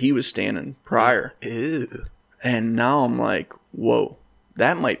standing where he was standing prior. Ew. And now I'm like, whoa,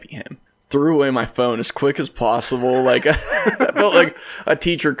 that might be him. Threw away my phone as quick as possible. Like I felt like a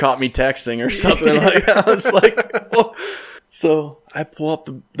teacher caught me texting or something. Like I was like, whoa. So I pull up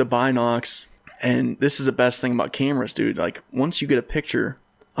the binocs, and this is the best thing about cameras, dude. Like once you get a picture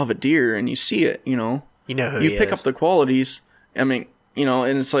of a deer and you see it, you know who you he pick is. up the qualities. I mean, you know,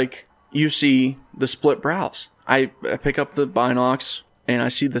 and it's like you see the split brows. I pick up the binocs and I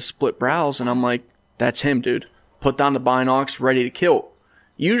see the split brows, and I'm like, that's him, dude. Put down the binocs, ready to kill.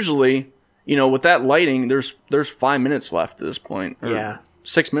 Usually, you know, with that lighting, there's 5 minutes left at this point. Or Yeah.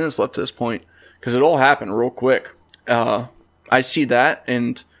 6 minutes left at this point, because it all happened real quick. I see that,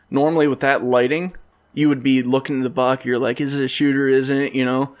 and normally with that lighting, you would be looking at the buck. You're like, is it a shooter? Isn't it? You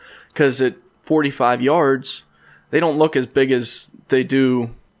know, because at 45 yards, they don't look as big as they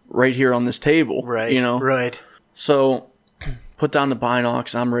do right here on this table. Right. You know. Right. So, put down the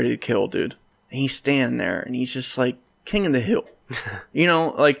binocs. I'm ready to kill, dude. And he's standing there, and he's just like king of the hill. You know,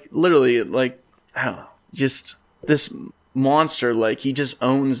 like literally, like I don't know, just this monster. Like he just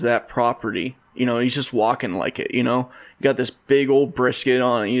owns that property. You know, he's just walking like it. You know, you got this big old brisket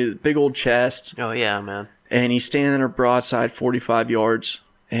on it, big old chest, Oh, yeah, man. and he's standing there broadside, 45 yards.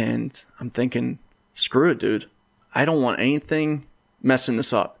 And I'm thinking, screw it, dude. I don't want anything messing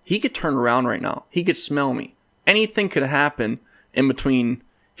this up. He could turn around right now. He could smell me. Anything could happen in between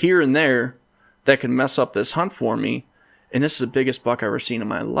here and there that could mess up this hunt for me. And this is the biggest buck I've ever seen in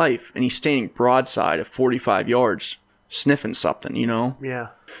my life. And he's standing broadside at 45 yards, sniffing something, you know? Yeah.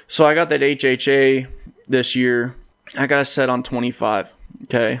 So I got that HHA this year. I got set on 25,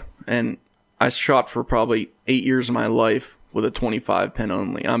 okay? And I shot for probably 8 years of my life with a 25 pin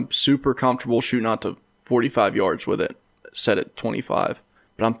only. I'm super comfortable shooting out to 45 yards with it, set at 25.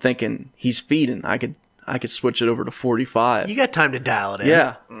 But I'm thinking he's feeding. I could switch it over to 45. You got time to dial it in.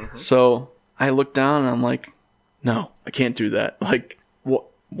 Yeah. So I look down and I'm like, no, I can't do that. Like,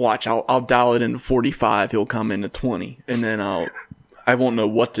 watch, I'll dial it into 45. He'll come into 20, and then I won't know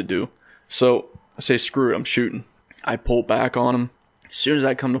what to do. So I say, screw it, I'm shooting. I pull back on him. As soon as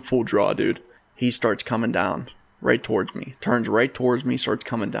I come to full draw, dude, he starts coming down right towards me. Turns right towards me, starts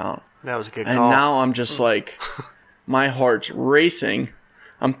coming down. That was a good And call. now I'm just like, my heart's racing.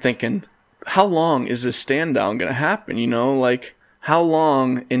 I'm thinking, how long is this stand down going to happen? You know, like, how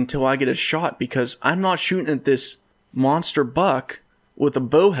long until I get a shot? Because I'm not shooting at this monster buck with a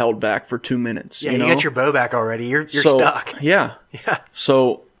bow held back for 2 minutes. Yeah, you know? got your bow back already. You're stuck. Yeah. Yeah.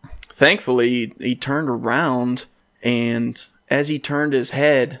 So thankfully he turned around, and as he turned his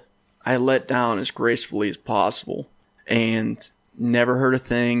head, I let down as gracefully as possible and never heard a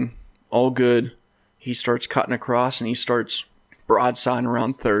thing. All good. He starts cutting across and he starts broadside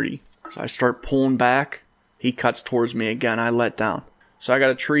around 30. So I start pulling back. He cuts towards me again. I let down. So I got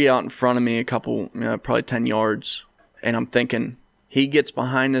a tree out in front of me, a couple, probably 10 yards. And I'm thinking, he gets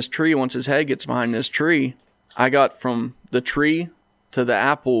behind this tree. Once his head gets behind this tree, I got from the tree to the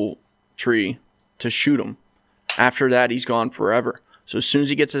apple tree to shoot him. After that, he's gone forever. So as soon as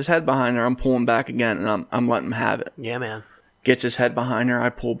he gets his head behind her, I'm pulling back again, and I'm letting him have it. Yeah, man. Gets his head behind her. I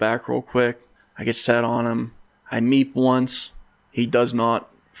pull back real quick. I get set on him. I meep once. He does not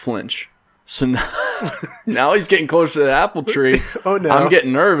flinch. So now he's getting closer to the apple tree. Oh, no. I'm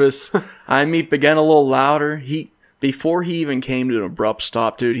getting nervous. I meep again a little louder. Before he even came to an abrupt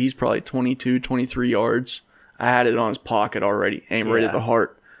stop, dude, he's probably 22, 23 yards. I had it on his pocket already. Aim right at the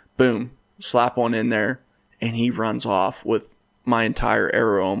heart. Boom. Slap one in there. And he runs off with my entire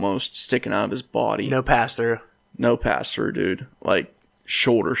arrow almost sticking out of his body. No pass through. No pass through, dude. Like,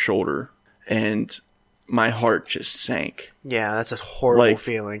 shoulder. And my heart just sank. Yeah, that's a horrible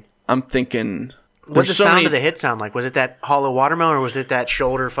feeling. I'm thinking... What's the sound of the hit sound like? Was it that hollow watermelon, or was it that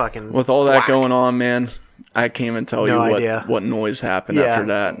shoulder fucking... With all that going on, man, I can't even tell you idea. what noise happened after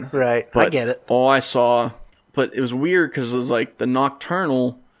that. Right, but I get it. All I saw... But it was weird because it was like the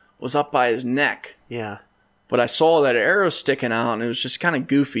nocturnal was up by his neck. Yeah. But I saw that arrow sticking out, and it was just kind of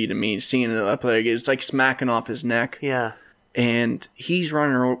goofy to me seeing it up there. It's like smacking off his neck. Yeah. And he's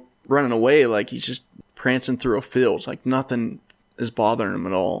running away like he's just prancing through a field. Like nothing is bothering him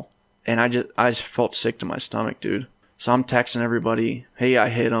at all. And I just felt sick to my stomach, dude. So I'm texting everybody, hey, I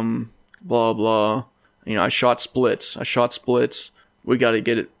hit him, blah, blah. You know, I shot splits. We got to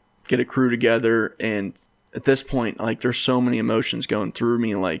get a crew together. And at this point, like, there's so many emotions going through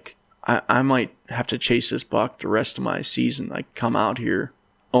me. Like, I might have to chase this buck the rest of my season. Like, come out here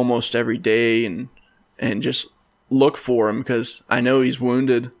almost every day and just look for him because I know he's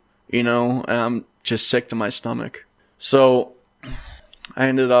wounded, you know, and I'm just sick to my stomach. So I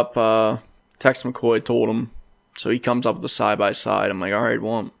ended up texting McCoy, told him. So he comes up with a side-by-side. I'm like, all right,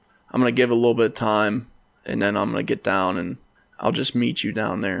 well, I'm going to give it a little bit of time, and then I'm going to get down, and I'll just meet you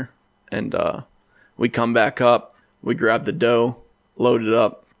down there. And we come back up. We grab the doe, load it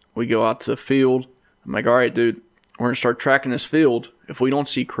up. We go out to the field. I'm like, all right, dude, we're going to start tracking this field. If we don't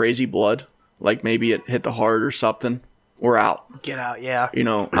see crazy blood, like maybe it hit the heart or something, we're out. Get out, yeah. You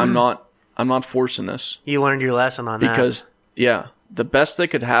know, I'm not forcing this. You learned your lesson on that. Because, yeah, the best that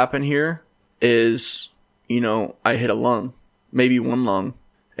could happen here is, you know, I hit a lung, maybe one lung,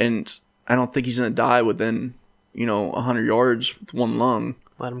 and I don't think he's going to die within, you know, 100 yards with one lung.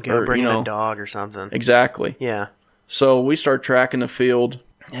 Let him go, bring him a dog or something. Exactly. Yeah. So we start tracking the field,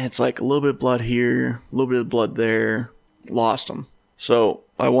 and it's like a little bit of blood here, a little bit of blood there. Lost him. So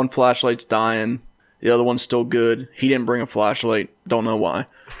my one flashlight's dying. The other one's still good. He didn't bring a flashlight. Don't know why.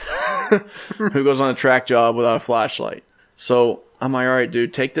 Who goes on a track job without a flashlight? So I'm like, all right,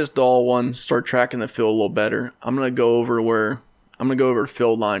 dude, take this dull one, start tracking the field a little better. I'm going to go over the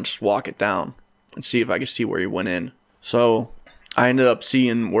field line, just walk it down and see if I can see where he went in. So I ended up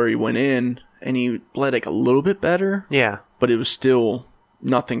seeing where he went in, and he bled like a little bit better. Yeah. But it was still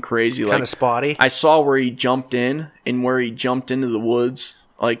nothing crazy. Kind of spotty. I saw where he jumped in, and where he jumped into the woods,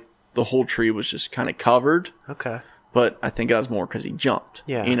 like the whole tree was just kind of covered. Okay. But I think that was more because he jumped.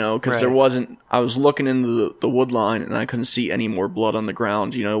 Yeah. You know, because there wasn't, I was looking into the wood line, and I couldn't see any more blood on the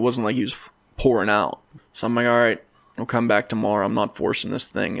ground. You know, it wasn't like he was pouring out. So I'm like, all right, I'll come back tomorrow. I'm not forcing this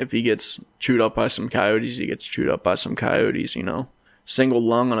thing. If he gets chewed up by some coyotes, he gets chewed up by some coyotes, you know. Single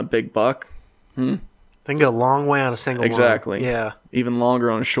lung on a big buck. They can go a long way on a single Exactly. lung. Yeah. Even longer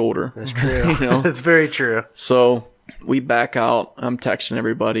on a shoulder. That's true. You know? That's very true. So we back out. I'm texting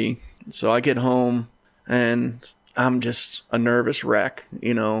everybody. So I get home, and I'm just a nervous wreck,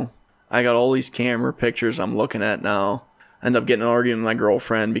 you know. I got all these camera pictures I'm looking at now. I end up getting an argument with my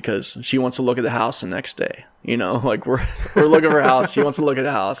girlfriend because she wants to look at the house the next day. You know, like we're looking for a house. She wants to look at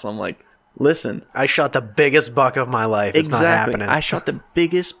the house. I'm like, listen. I shot the biggest buck of my life. It's not happening. I shot the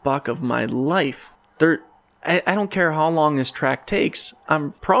biggest buck of my life. I don't care how long this track takes.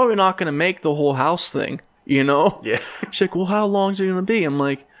 I'm probably not going to make the whole house thing, you know? Yeah. She's like, well, how long is it going to be? I'm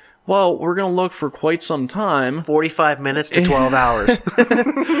like, well, we're going to look for quite some time. 45 minutes to 12 hours.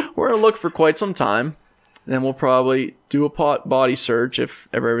 We're going to look for quite some time. Then we'll probably do a body search if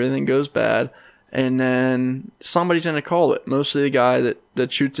ever everything goes bad. And then somebody's going to call it. Mostly the guy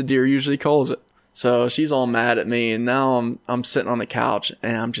that shoots a deer usually calls it. So she's all mad at me, and now I'm sitting on the couch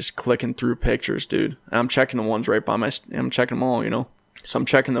and I'm just clicking through pictures, dude. And I'm checking the ones right by I'm checking them all, you know. So I'm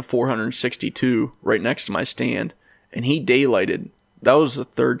checking the 462 right next to my stand, and he daylighted. That was the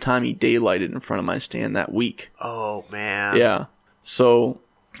third time he daylighted in front of my stand that week. Oh, man. Yeah. So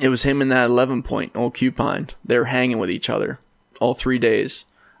it was him and that 11 point, old Cupine. They were hanging with each other all 3 days.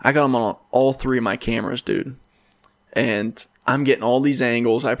 I got them on all 3 of my cameras, dude. And I'm getting all these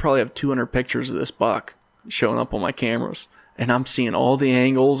angles. I probably have 200 pictures of this buck showing up on my cameras. And I'm seeing all the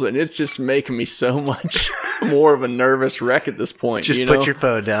angles, and it's just making me so much more of a nervous wreck at this point. Just put your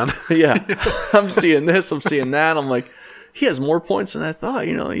phone down. Yeah. I'm seeing this, I'm seeing that. I'm like, he has more points than I thought.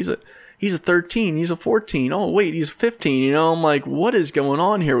 You know, he's a 13, he's a 14. Oh, wait, he's 15. You know, I'm like, what is going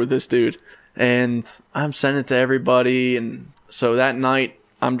on here with this dude? And I'm sending it to everybody. And so that night,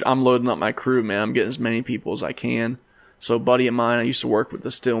 I'm loading up my crew, man. I'm getting as many people as I can. So a buddy of mine, I used to work with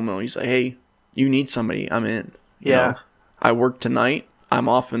the steel mill. He's like, hey, you need somebody, I'm in. You know, I work tonight. I'm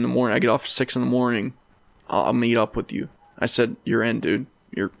off in the morning. I get off at 6 in the morning. I'll meet up with you. I said, you're in, dude.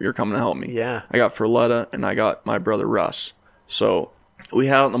 You're coming to help me. Yeah. I got Ferletta and I got my brother Russ. So we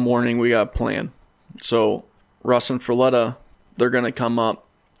had out in the morning. We got a plan. So Russ and Ferletta, they're going to come up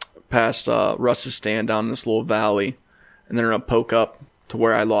past Russ's stand down this little valley, and they're going to poke up to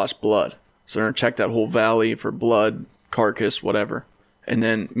where I lost blood. So they're going to check that whole valley for blood, carcass, whatever. And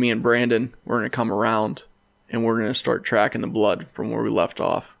then me and Brandon, we're going to come around, and we're going to start tracking the blood from where we left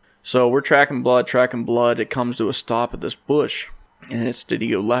off. So we're tracking blood. It comes to a stop at this bush. And it's, did he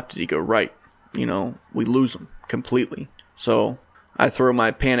go left? Did he go right? You know, we lose him completely. So I throw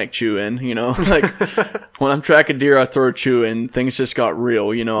my panic chew in, you know. Like, when I'm tracking deer, I throw a chew in. Things just got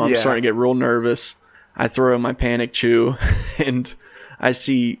real, you know. I'm starting to get real nervous. I throw in my panic chew, and I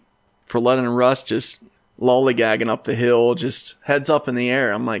see Ferletta and Russ just lollygagging up the hill, just heads up in the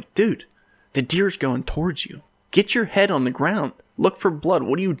air. I'm like, dude, the deer's going towards you. Get your head on the ground. Look for blood.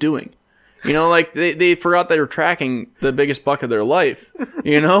 What are you doing? You know, like, they forgot they were tracking the biggest buck of their life,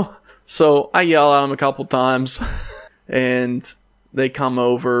 you know? So I yell at them a couple times, and they come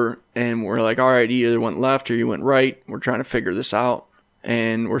over, and we're like, all right, you either went left or you went right. We're trying to figure this out.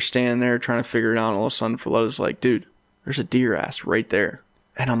 And we're standing there trying to figure it out, and all of a sudden, Ferletta's like, dude, there's a deer ass right there.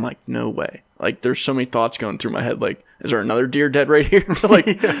 And I'm like, no way. Like, there's so many thoughts going through my head. Like, is there another deer dead right here?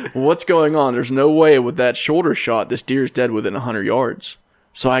 Like, what's going on? There's no way with that shoulder shot, this deer's dead within 100 yards.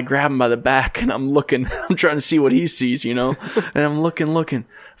 So I grab him by the back, and I'm looking. I'm trying to see what he sees, you know? And I'm looking.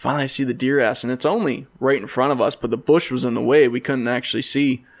 Finally, I see the deer ass, and it's only right in front of us, but the bush was in the way. We couldn't actually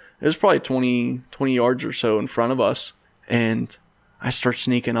see. It was probably 20 yards or so in front of us. And I start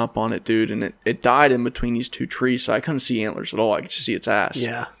sneaking up on it, dude, and it died in between these 2 trees, so I couldn't see antlers at all. I could just see its ass.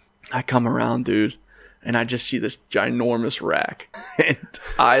 Yeah. I come around, dude, and I just see this ginormous rack, and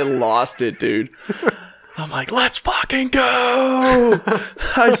I lost it, dude. I'm like, let's fucking go!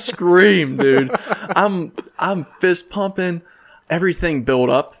 I scream, dude. I'm fist pumping. Everything built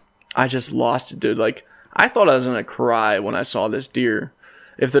up. I just lost it, dude. Like, I thought I was gonna cry when I saw this deer.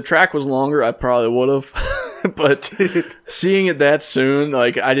 If the track was longer, I probably would have. But seeing it that soon,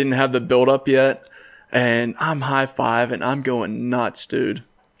 like, I didn't have the build up yet, and I'm high-fiving. I'm going nuts, dude.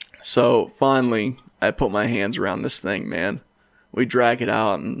 So finally, I put my hands around this thing, man. We drag it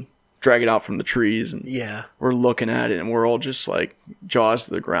out from the trees, and we're looking at it, and we're all just like jaws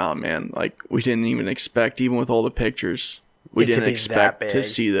to the ground, man. Like, we didn't even expect, even with all the pictures, we didn't expect to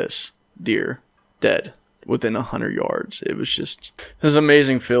see this deer dead within 100 yards. It was an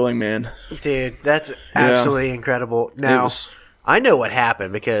amazing feeling, man. Dude, that's absolutely incredible. Now, I know what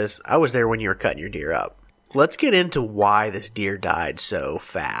happened because I was there when you were cutting your deer up. Let's get into why this deer died so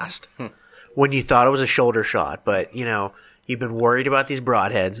fast. When you thought it was a shoulder shot, but, you know, you've been worried about these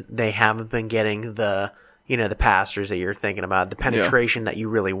broadheads. They haven't been getting the passers that you're thinking about, the penetration that you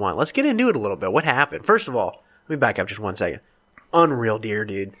really want. Let's get into it a little bit. What happened? First of all, let me back up just 1 second. Unreal deer,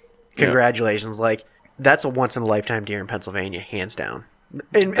 dude. Congratulations. Yeah. Like, that's a once-in-a-lifetime deer in Pennsylvania, hands down.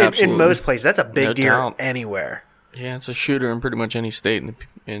 In most places. That's a big deer anywhere. Yeah, it's a shooter in pretty much any state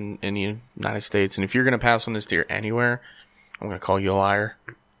in the United States. And if you're going to pass on this deer anywhere, I'm going to call you a liar.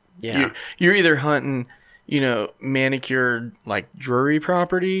 Yeah. You're either hunting, you know, manicured, like, Drury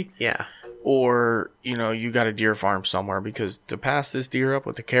property. Yeah. Or, you know, you got a deer farm somewhere, because to pass this deer up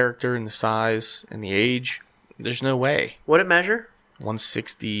with the character and the size and the age, there's no way. What'd it measure?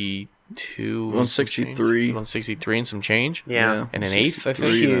 162. 163. 163 and some change. Yeah. And an eighth, I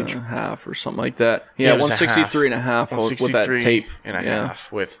think. Huge. And a half or something like that. Yeah, 163 and a half with that tape. And a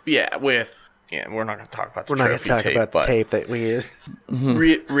half with we're not going to talk about the trophy tape. We're not going to talk about the tape that we used.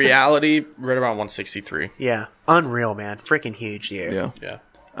 Reality, right around 163. Yeah. Unreal, man. Freaking huge deer. Yeah.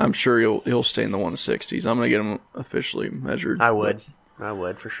 I'm sure he'll stay in the 160s. I'm gonna get him officially measured. I would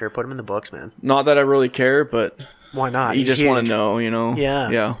for sure. Put him in the books, man. Not that I really care, but why not? You just want to know,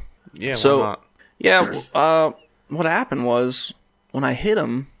 Yeah. Yeah. So why not? yeah, what happened was when I hit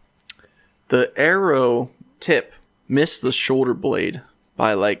him, the arrow tip missed the shoulder blade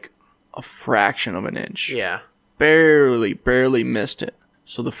by like a fraction of an inch. Yeah. Barely missed it.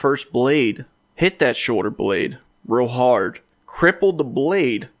 So the first blade hit that shoulder blade real hard, crippled the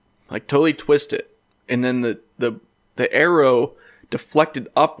blade, like totally twisted it, and then the arrow deflected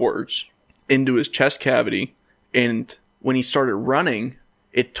upwards into his chest cavity, and when he started running,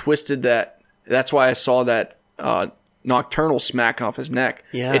 it twisted that. That's why I saw that nocturnal smacking off his neck.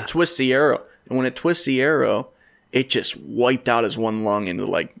 Yeah. It twists the arrow, and when it twists the arrow, it just wiped out his one lung into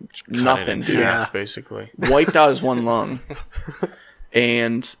like nothing, dude. Yeah, basically. Wiped out his one lung.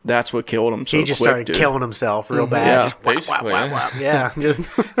 And that's what killed him so he just quick, started dude. killing himself real bad. Yeah, Just whap, basically, whap, yeah. whap, whap. Yeah, just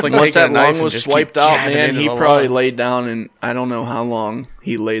It's like Once taking a that knife lung and was just swiped keep out, jabbing man, into he the probably lungs. laid down, and I don't know how long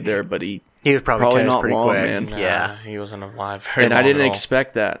he laid there, but he was probably toast not pretty long, quick. man. Nah, Yeah. he wasn't alive very and I long didn't at all.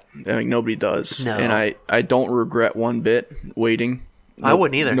 expect that. I mean, nobody does. No. And I don't regret one bit waiting. I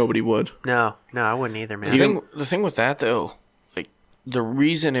wouldn't either. Nobody would. No, I wouldn't either, man. The thing with that though, like the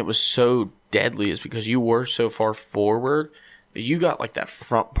reason it was so deadly is because you were so far forward that you got like that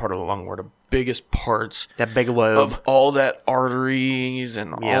front part of the lung where the biggest parts That big lobe. of all that arteries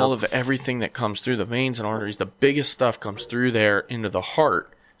and Yeah. all of everything that comes through the veins and arteries, the biggest stuff comes through there into the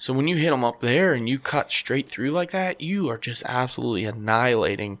heart. So when you hit them up there and you cut straight through like that, you are just absolutely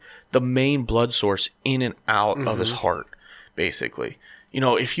annihilating the main blood source in and out of his heart, basically. You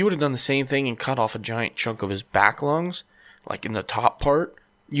know, if you would have done the same thing and cut off a giant chunk of his back lungs, like in the top part,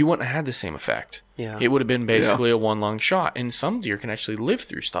 you wouldn't have had the same effect. Yeah. It would have been basically a one lung shot. And some deer can actually live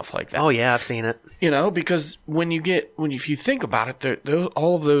through stuff like that. Oh yeah, I've seen it. You know, because if you think about it,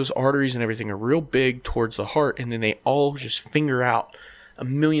 all of those arteries and everything are real big towards the heart, and then they all just finger out a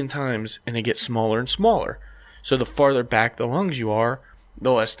million times, and they get smaller and smaller. So the farther back the lungs you are,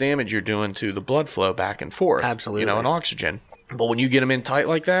 the less damage you're doing to the blood flow back and forth. Absolutely. You know, and oxygen. But when you get them in tight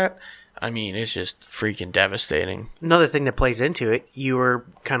like that, I mean, it's just freaking devastating. Another thing that plays into it, you were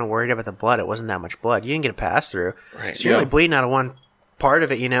kind of worried about the blood. It wasn't that much blood. You didn't get a pass through. Right. So you're only bleeding out of one part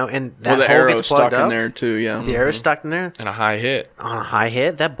of it, and that the hole arrow gets stuck plugged up. in there too, yeah. The arrow's stuck in there. And a high hit. On a high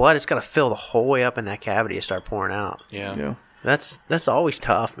hit, that blood, it's got to fill the whole way up in that cavity to start pouring out. Yeah. Yeah. That's always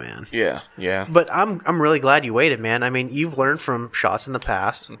tough, man. Yeah. Yeah. But I'm really glad you waited, man. I mean, you've learned from shots in the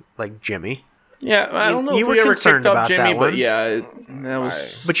past, like Jimmy. Yeah, I don't know You if were we ever concerned kicked up about Jimmy, that but one. yeah, that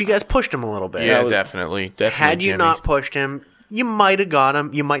was... But you guys pushed him a little bit. Yeah, definitely. Had you Jimmy. not pushed him, you might have got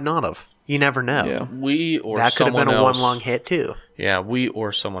him. You might not have. You never know. Yeah. We or That could have someone been a else. one-lung hit, too. Yeah, we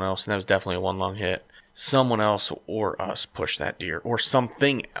or someone else, and that was definitely a one lung hit. Someone else or us pushed that deer, or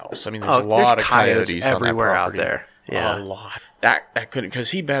something else. I mean, there's a lot of coyotes everywhere on that out property. there. Yeah. A lot. That couldn't,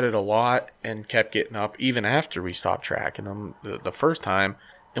 because he bedded a lot and kept getting up even after we stopped tracking him the first time,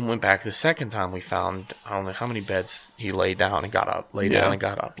 and went back the second time. We found, I don't know how many beds he laid down and got up, lay down and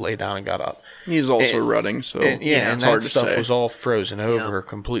got up, lay down and got up. He's also rutting, so And it's that hard to stuff say. was all frozen over,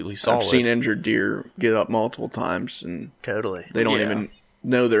 completely solid. I've seen injured deer get up multiple times, and Totally. they don't Yeah. even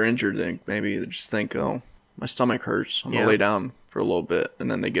know they're injured. Maybe they just think, oh, my stomach hurts. I'm going Yeah. to lay down for a little bit, and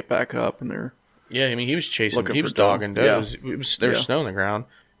then they get back up, and they're... Yeah, I mean, he was chasing, Looking he for was doe. dogging does. There was snow on the ground,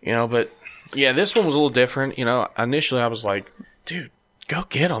 but yeah, this one was a little different. Initially I was like, dude, go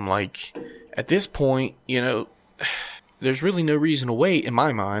get him. Like, at this point, there's really no reason to wait in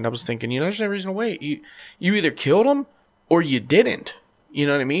my mind. I was thinking, there's no reason to wait. You either killed him or you didn't. You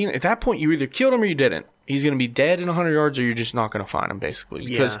know what I mean? At that point, you either killed him or you didn't. He's going to be dead in 100 yards or you're just not going to find him, basically.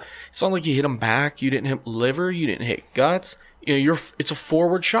 Because it's not like you hit him back, you didn't hit liver, you didn't hit guts. It's a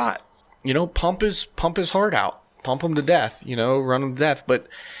forward shot. Pump his heart out, pump him to death. Run him to death. But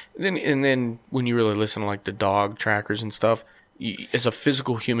then when you really listen to like the dog trackers and stuff, as a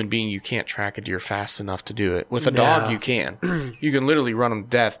physical human being, you can't track a deer fast enough to do it. With a dog, you can. You can literally run them to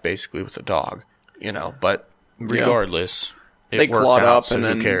death basically with a dog. But regardless, They it worked clot out, up, so and who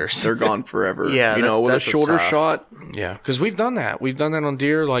then cares? they're gone forever. Yeah, with a that's what's shoulder tough. shot, Yeah, because we've done that. We've done that on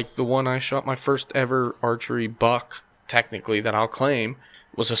deer. Like the one I shot, my first ever archery buck, technically, that I'll claim,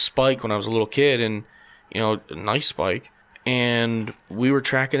 was a spike when I was a little kid, and a nice spike. And we were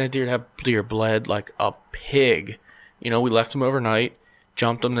tracking that deer. That deer bled like a pig. We left him overnight,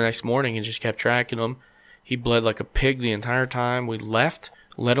 jumped him the next morning, and just kept tracking him. He bled like a pig the entire time. We left,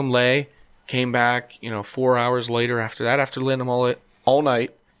 let him lay, came back. 4 hours later after that, after letting him all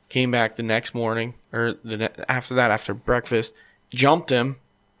night, came back the next morning, or after that, after breakfast, jumped him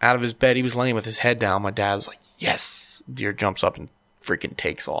out of his bed. He was laying with his head down. My dad was like, yes. Deer jumps up and freaking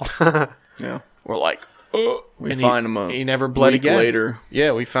takes off. Yeah. We're like, We and find him he never bled week again. later.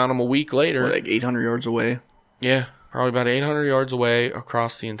 Yeah, we found him a week later. Like 800 yards away Yeah, probably about 800 yards away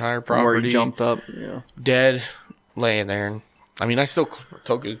across the entire from where property. he jumped up. Yeah. Dead, laying there. And, I mean, I still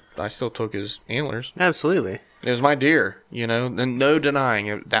took his antlers. Absolutely. It was my deer, you know, and no denying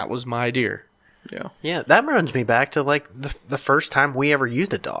it. That was my deer. Yeah. Yeah, that runs me back to like the first time we ever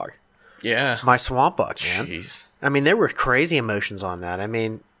used a dog. Yeah. My swamp buck, man. Jeez. I mean, there were crazy emotions on that. I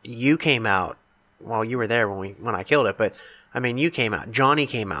mean, you came out. Well, you were there when I killed it, but I mean, you came out. Johnny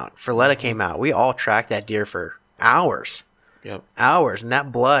came out. Ferletta came out. We all tracked that deer for hours. Yep. Hours, and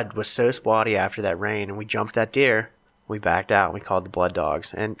that blood was so spotty after that rain, and we jumped that deer. We backed out. And we called the blood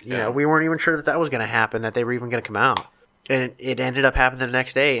dogs, and you know, we weren't even sure that was going to happen, that they were even going to come out. And it ended up happening the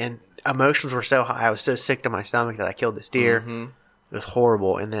next day, and emotions were so high. I was so sick to my stomach that I killed this deer. It was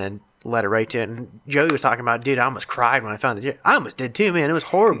horrible, and then let it right to it. And Joey was talking about, dude, I almost cried when I found the deer. I almost did too, man. It was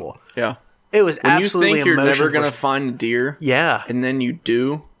horrible. Yeah. It was When absolutely you think you're never going to emotions find a deer, yeah, and then you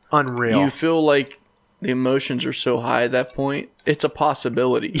do, unreal. you feel like the emotions are so high at that point. It's a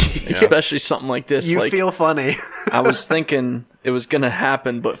possibility, especially something like this. You like, feel funny. I was thinking it was going to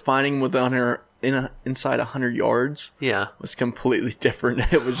happen, but finding within her inside 100 yards Yeah. was completely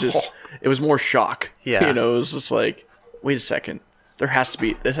different. It was just, it was more shock. Yeah. You know, it was just like, wait a second. There has to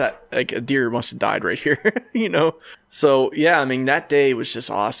be, like a deer must have died right here, you know? So, yeah, I mean, that day was just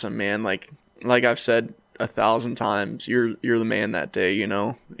awesome, man. Like I've said 1,000 times, you're the man that day, you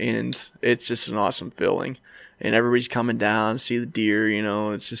know? And it's just an awesome feeling. And everybody's coming down to see the deer, you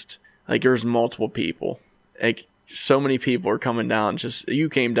know? It's just, like, there's multiple people. Like, so many people are coming down. Just, you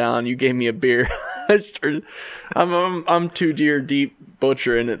came down, you gave me a beer. I'm 2 deer deep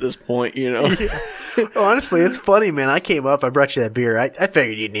butchering at this point, you know? Honestly, it's funny, man. I came up, I brought you that beer. I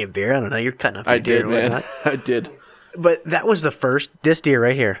figured you'd need a beer. I don't know. You're cutting up your I deer did, and man. whatnot. I did. But that was the first, this deer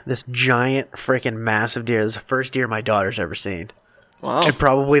right here, this giant freaking massive deer. This is the first deer my daughter's ever seen. Wow. And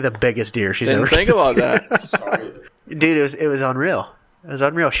probably the biggest deer she's ever Didn't think about that. Dude, it was unreal. It was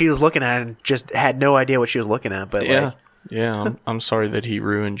unreal. She was looking at it and just had no idea what she was looking at. But Yeah. like, Yeah, I'm sorry that he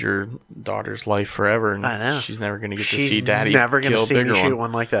ruined your daughter's life forever. And I know. She's never going to get to she's see Daddy never going to kill a see me bigger shoot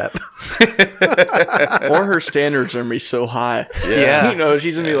one. one like that. Or her standards are going to be so high. Yeah. You know,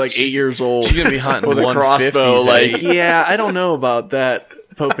 she's going to be like 8 years old. She's going to be hunting with a 150s crossbow. at Like, 8. yeah, I don't know about that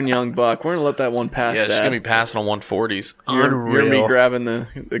Pope and Young buck. We're going to let that one pass, Yeah, she's Dad. going to be passing on 140s. You're me grabbing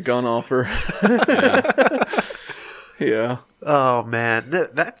the gun off her. Yeah. Oh, man.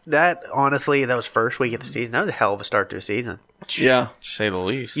 That honestly, that was first week of the season. That was a hell of a start to a season. Yeah. To say the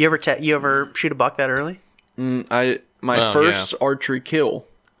least. You ever shoot a buck that early? My first archery kill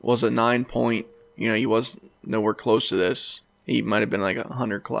was a 9-point. You know, he was nowhere close to this. He might have been like a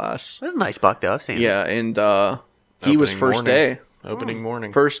 100 class. That was a nice buck, though. I've seen it. Yeah, and he was Opening first morning. day. Opening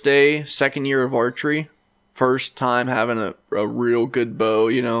morning. First day, second year of archery. First time having a real good bow,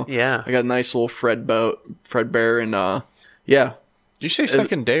 you know. Yeah. I got a nice little Fred bear, and yeah, Did you say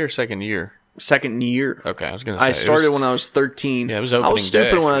second day or second year? second year. Okay, I was going to say. I started when I was 13. Yeah, it was I opening was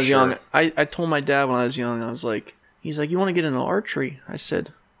stupid day, when I for was young. sure. I told my dad when I was young, I was like, he's like, you want to get into archery? I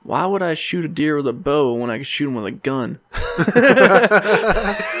said, why would I shoot a deer with a bow when I could shoot him with a gun?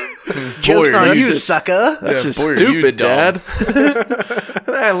 Joke's on that's you, just- sucker. That's just boy, are you stupid, dumb. Dad.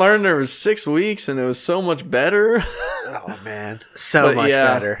 And I learned there was 6 weeks, and it was so much better. Oh, man. So But much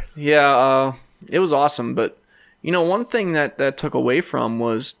yeah, better. Yeah, it was awesome. But, you know, one thing that took away from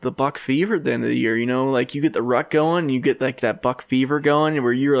was the buck fever at the end of the year. You know, like you get the rut going, you get like that buck fever going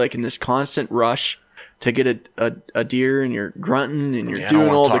where you're like in this constant rush to get a deer, and you're grunting and you're Yeah, I don't doing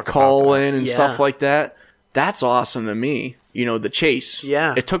wanna all the talk about calling and Yeah. stuff like that. That's awesome to me. You know, the chase.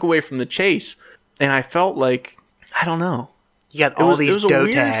 Yeah. It took away from the chase. And I felt like, I don't know. You got all was- it these was a doe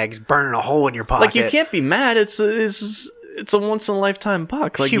weird- tags burning a hole in your pocket. Like, you can't be mad. It's a once in a lifetime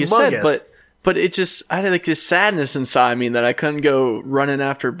buck, like you said. Humongous. But it just, I had like this sadness inside me that I couldn't go running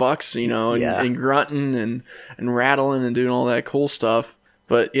after bucks, you know, and, Yeah. and grunting and rattling and doing all that cool stuff.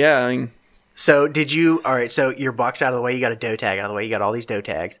 But yeah, I mean, So did you? All right. So your buck's out of the way. You got a doe tag out of the way. You got all these doe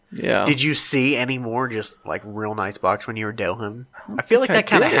tags. yeah. Did you see any more just like real nice bucks when you were doe hunting? I feel like think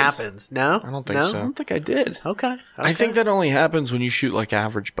that I kind of did. happens. No, I don't think no? so. I don't think I did. Okay. I think that only happens when you shoot like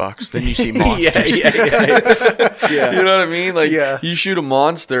average bucks. Then you see Yeah, monsters. yeah. You know what I mean? Like, Yeah. you shoot a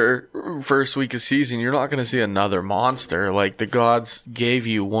monster first week of season, you're not going to see another monster. Like, the gods gave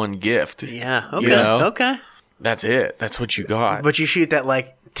you one gift. Yeah. Okay. You know? Okay. That's it. That's what you got. But you shoot that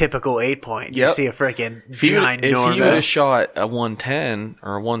like typical 8-point. You Yep. see a freaking if you would have ginormous. shot a 110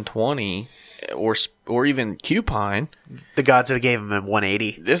 or a 120 or even Cupine. The gods would have gave him a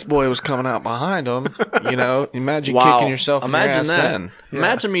 180. This boy was coming out behind him. Imagine Wow. kicking yourself in your ass that. then.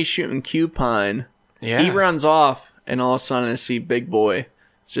 Imagine me shooting Cupine. Yeah. He runs off, and all of a sudden I see Big Boy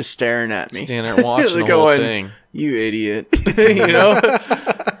just staring at me. Standing there watching the whole Going, thing. You idiot.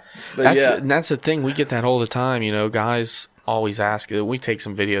 But That's the thing. We get that all the time. Guys always ask. We take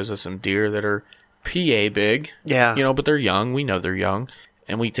some videos of some deer that are PA big. Yeah. But they're young. We know they're young.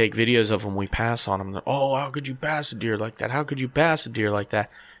 And we take videos of them. We pass on them. Oh, how could you pass a deer like that? How could you pass a deer like that?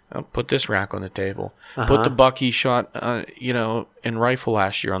 Put this rack on the table. Put the buck he shot, in rifle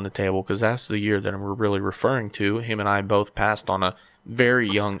last year on the table, because that's the year that we're really referring to. Him and I both passed on a very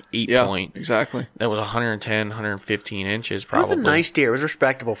young 8-point. Exactly. That was 110, 115 inches It probably. was a nice deer. It was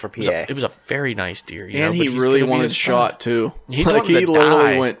respectable for PA. It was a very nice deer. And but he he's really gonna be wanted a the star. shot, too. He Like, wanted he to literally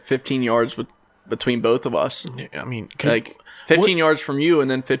die. went 15 yards between both of us. I mean, 15 yards from you and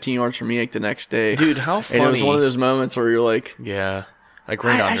then 15 yards from me like the next day. Dude, how funny. And it was one of those moments where you're like, yeah. Like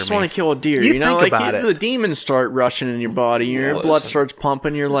right I under just me. want to kill a deer. You You know, think like about it. the demons start rushing in your body. Your Well, blood listen. starts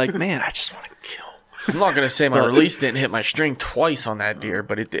pumping. You're like, man, I just want to kill. I'm not going to say my release didn't hit my string twice on that deer,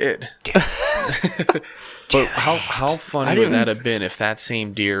 but it did. But how funny would that have been if that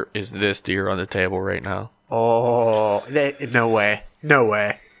same deer is this deer on the table right now? Oh, no way. No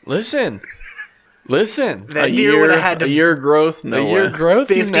way. Listen. That deer would have had a to year growth. No A way. year growth,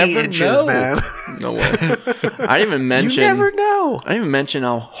 50 you never inches, know. man. No way. I didn't even mention. You never know. I didn't even mention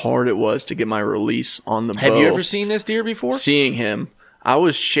how hard it was to get my release on the bow. Have you ever seen this deer before? Seeing him, I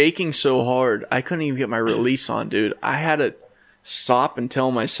was shaking so hard I couldn't even get my release on, dude. I had to stop and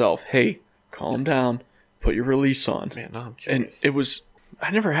tell myself, "Hey, calm down. Put your release on." Man, no, I'm curious. And it was. I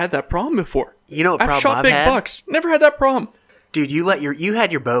never had that problem before. You know what I've problem shot I've big had? bucks. Never had that problem. Dude, you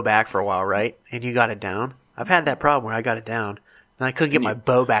had your bow back for a while, right? And you got it down. I've had that problem where I got it down and I couldn't get my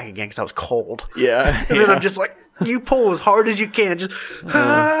bow back again because I was cold. Yeah. And then I'm just like, you pull as hard as you can, just you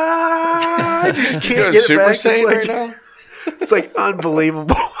just can't get it Super back. Saiyan right now? It's like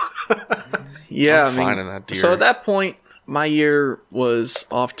unbelievable. Yeah, I'm finding that deer. So at that point, my year was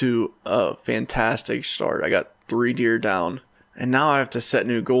off to a fantastic start. I got 3 deer down, and now I have to set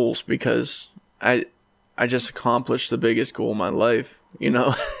new goals because I just accomplished the biggest goal of my life.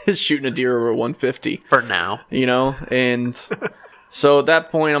 Shooting a deer over 150. For now. And so at that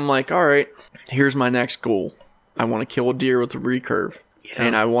point, I'm like, all right, here's my next goal. I want to kill a deer with a recurve,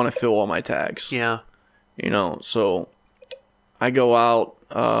 and I want to fill all my tags. Yeah. So I go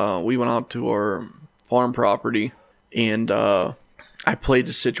out. We went out to our farm property, and I played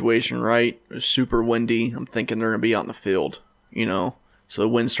the situation right. It was super windy. I'm thinking they're going to be out in the field, So the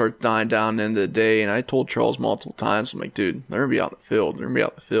wind starts dying down at the end of the day, and I told Charles multiple times, I'm like, dude, they're going to be out in the field. They're going to be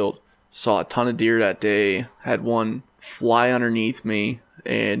out in the field. Saw a ton of deer that day. Had one fly underneath me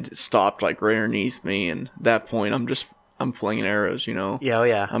and stopped like right underneath me. And at that point, I'm flinging arrows, Yeah, oh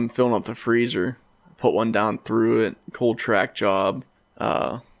yeah. I'm filling up the freezer. Put one down through it. Cold track job.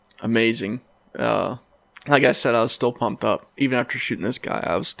 Amazing. Like I said, I was still pumped up. Even after shooting this guy,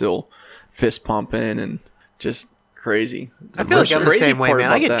 I was still fist pumping and just crazy. I feel like I'm the crazy same way, part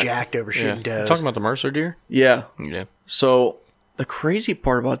man. I about get that- jacked over Yeah. shooting does. Talking about the Mercer deer? Yeah. Yeah. So the crazy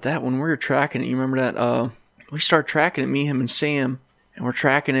part about that, when we were tracking it, you remember that? We start tracking it, me, him, and Sam, and we're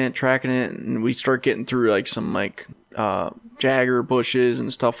tracking it, and we start getting through like some jagger bushes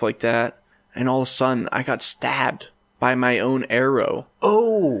and stuff like that. And all of a sudden, I got stabbed by my own arrow.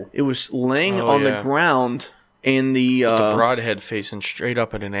 Oh. It was laying Oh, on yeah. the ground in the The broadhead facing straight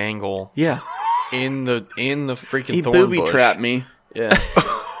up at an angle yeah. in the freaking He thorn booby bush. trapped me, Yeah.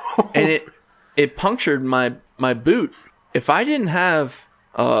 and it punctured my boot. If I didn't have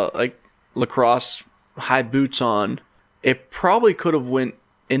lacrosse high boots on, it probably could have went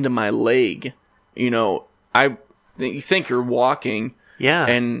into my leg. You think you're walking, Yeah.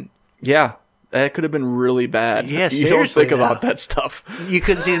 and yeah, that could have been really bad. Yeah, you don't seriously, think about though. that stuff. You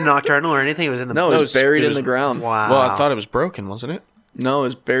couldn't see the nocturnal or anything? It was in the... No, it was buried in the ground. Wow. Well, I thought it was broken, wasn't it? No, it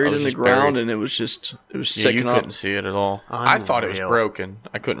was buried Oh, it was in the just ground, buried. and it was Yeah, you sicking up. couldn't see it at all. I thought it was Unreal. broken.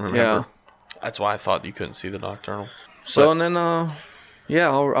 I couldn't remember. That's why I thought you couldn't see the nocturnal. So But- and then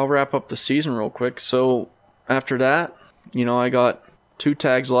I'll wrap up the season real quick. So after that, I got 2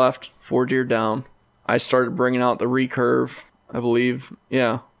 tags left, 4 deer down. I started bringing out the recurve, I believe.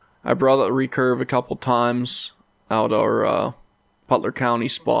 Yeah, I brought out the recurve a couple times out our Butler County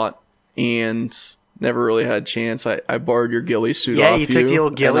spot, and never really had a chance. I borrowed your ghillie suit Yeah, off you took the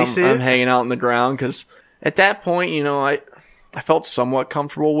old and ghillie I'm suit? hanging out in the ground because at that point, I felt somewhat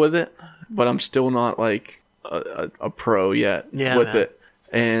comfortable with it, but I'm still not like a pro yet Yeah, with man. it.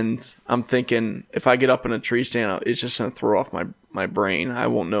 And I'm thinking, if I get up in a tree stand, it's just going to throw off my brain. I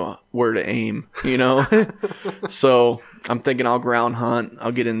won't know where to aim, you know? So I'm thinking I'll ground hunt.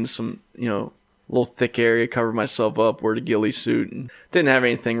 I'll get into some, little thick area, cover myself up, wear the ghillie suit. And didn't have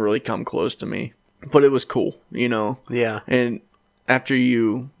anything really come close to me. But it was cool, Yeah. And after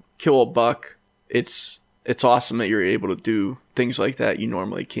you kill a buck, it's awesome that you're able to do things like that you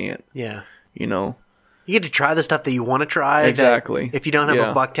normally can't. Yeah. You get to try the stuff that you want to try. Exactly. If you don't have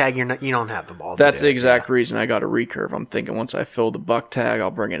a buck tag, you don't have the ball. That's the exact reason I got a recurve. I'm thinking once I fill the buck tag,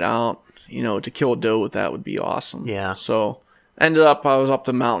 I'll bring it out. To kill a doe with that would be awesome. Yeah. So I was up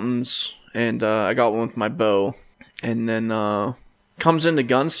the mountains, and I got one with my bow. And then comes into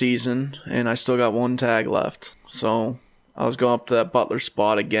gun season, and I still got one tag left. So I was going up to that Butler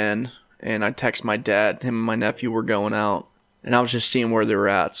spot again, and I text my dad. Him and my nephew were going out, and I was just seeing where they were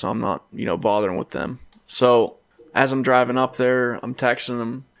at, so I'm not, bothering with them. So as I'm driving up there, I'm texting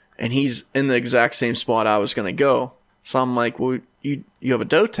him, and he's in the exact same spot I was going to go. So I'm like, well, you have a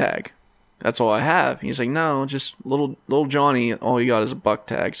doe tag. That's all I have. He's like, no, just little Johnny, all you got is a buck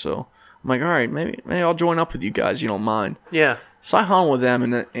tag. So I'm like, all right, maybe I'll join up with you guys. You don't mind. Yeah. So I hung with them,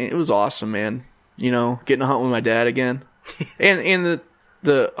 and it was awesome, man. Getting to hunt with my dad again. and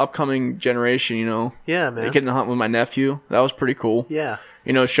the upcoming generation, Yeah, man. getting to hunt with my nephew. That was pretty cool. Yeah.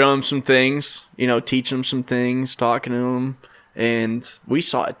 Show him some things, teach him some things, talking to him. And we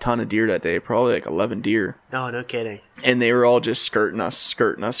saw a ton of deer that day, probably like 11 deer. No kidding. And they were all just skirting us.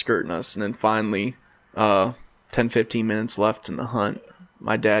 And then finally, 10, 15 minutes left in the hunt,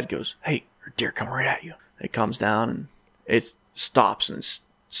 my dad goes, hey, there's a deer coming right at you. It comes down and it stops and it's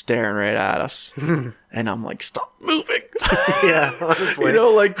staring right at us. And I'm like, stop moving. Yeah, honestly.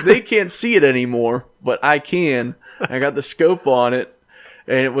 They can't see it anymore, but I can. I got the scope on it.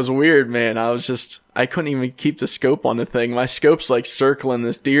 And it was weird, man. I couldn't even keep the scope on the thing. My scope's like circling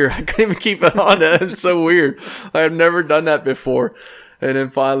this deer. I couldn't even keep it on it. It's so weird. I've never done that before. And then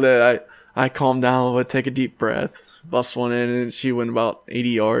finally, I calmed down a little bit, take a deep breath, bust one in, and she went about 80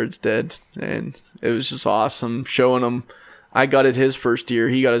 yards dead. And it was just awesome showing him. I gutted his first deer.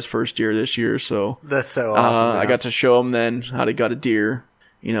 He got his first deer this year. So that's so awesome. I got to show him then how to gut a deer.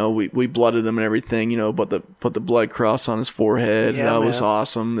 We blooded him and everything, put the blood cross on his forehead. Yeah, that was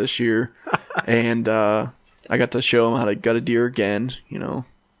awesome this year. And I got to show him how to gut a deer again, and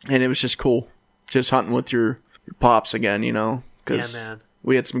it was just cool. Just hunting with your pops again, because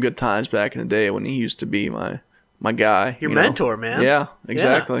we had some good times back in the day when he used to be my guy. Your mentor, man. Yeah,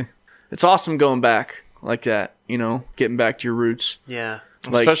 exactly. Yeah. It's awesome going back like that, getting back to your roots. Yeah.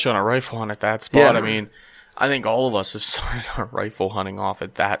 Especially on a rifle hunt at that spot. Yeah. I think all of us have started our rifle hunting off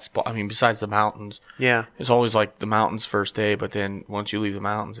at that spot. Besides the mountains. Yeah. It's always like the mountains first day, but then once you leave the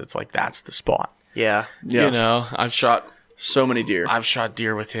mountains, it's like that's the spot. Yeah. I've shot so many deer. I've shot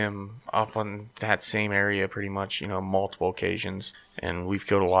deer with him up on that same area pretty much, multiple occasions. And we've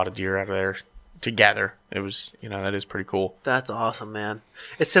killed a lot of deer out of there together. It was, that is pretty cool. That's awesome, man.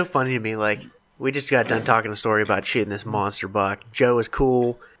 It's so funny to me. We just got done talking a story about shooting this monster buck. Joe was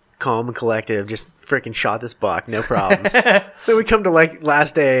cool, calm and collective, just freaking shot this buck, no problems. Then we come to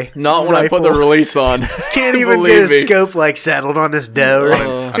last day. Not when rifle. I put the release on. Can't even get his scope settled on this doe.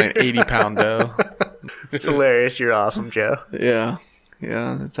 On an 80-pound doe. It's hilarious. You're awesome, Joe. Yeah,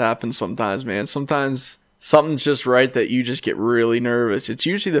 it happens sometimes, man. Sometimes something's just right that you just get really nervous. It's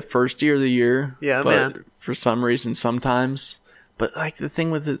usually the first deer of the year. Yeah, but man. For some reason, sometimes. But the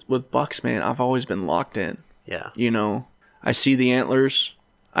thing with bucks, man, I've always been locked in. Yeah. I see the antlers.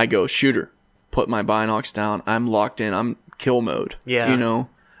 I go, shooter, put my binocs down. I'm locked in. I'm kill mode. Yeah.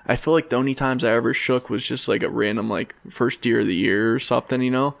 I feel like the only times I ever shook was just like a random first deer of the year or something,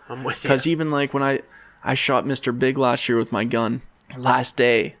 I'm with you. Because even when I shot Mr. Big last year with my gun, last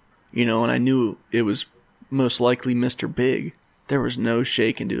day, and I knew it was most likely Mr. Big, there was no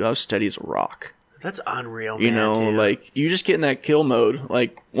shaking, dude. I was steady as a rock. That's unreal, man. Dude. You just get in that kill mode.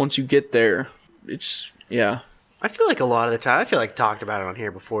 Once you get there, it's, yeah. I feel like a lot of the time, I talked about it on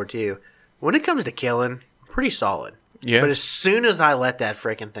here before too. When it comes to killing, pretty solid. Yeah. But as soon as I let that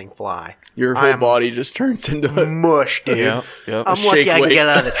freaking thing fly, your whole body just turns into mush, dude. Yep. I'm lucky I can get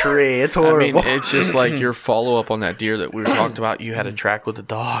out of the tree. It's horrible. It's just like your follow up on that deer that we were talking about. You had a track with the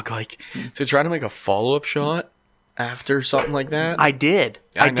dog, to try to make a follow up shot after something like that. I did.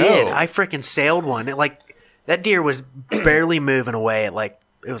 I did. I freaking sailed one. That deer was barely moving away at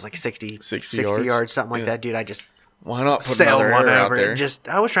it was 60 yards, something like that, dude. I just why not put another one out there?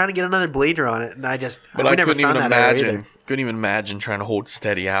 I was trying to get another bleeder on it, and I couldn't even imagine. Couldn't even imagine trying to hold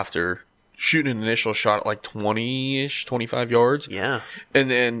steady after shooting an initial shot at like 20-ish, 25 yards. Yeah. And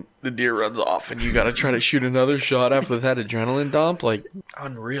then the deer runs off, and you got to try to shoot another shot after that adrenaline dump. Like,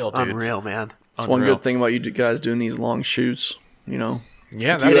 unreal, dude. Unreal, man. That's one good thing about you guys doing these long shoots, you know.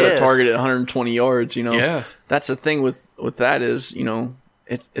 Yeah, that's a target at 120 yards, you know. Yeah. That's the thing with that is, you know,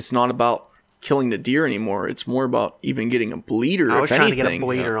 it's not about killing the deer anymore. It's more about even getting a bleeder. I was trying to get a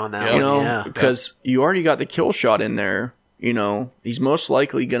bleeder on that one. You know, because you already got the kill shot in there. You know, he's most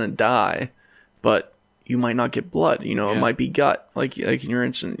likely going to die, but you might not get blood. You know, it might be gut, like in your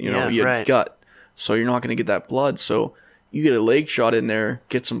instance, you know, you had gut. So you're not going to get that blood. So you get a leg shot in there,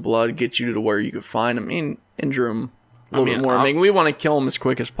 get some blood, get you to where you could find him, and injure him a little bit more. I mean, we want to kill him as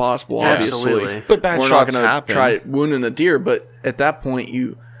quick as possible, obviously. Absolutely. But bad We're shots not going to happen. try wounding the deer, but at that point,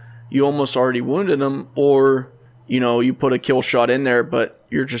 you almost already wounded him, or, you know, you put a kill shot in there, but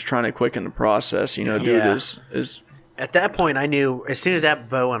you're just trying to quicken the process. You know, dude is at that point, I knew as soon as that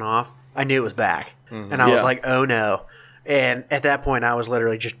bow went off, I knew it was back, and I was like, "Oh no!" And at that point, I was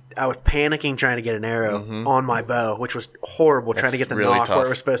literally I was panicking trying to get an arrow on my bow, which was horrible. Trying to get the really knock tough. where it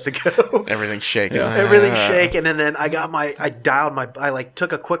was supposed to go. Everything's shaking. Everything's shaking, and then I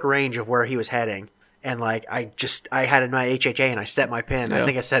took a quick range of where he was heading, and like I had my HHA and I set my pin. I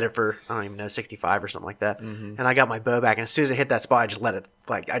think I set it for, I don't even know, 65 or something like that. And I got my bow back, and as soon as it hit that spot, I just let it,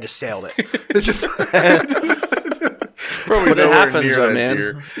 like, I just sailed it. It just Probably but it nowhere happens, near that man.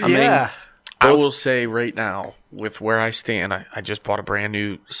 deer. I mean, I will say right now, with where I stand, I just bought a brand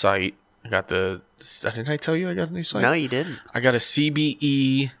new sight. I got didn't I tell you I got a new sight? No, you didn't. I got a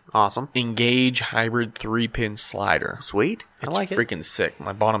CBE Awesome. Engage Hybrid 3-pin slider. Sweet. It's I like it. freaking sick.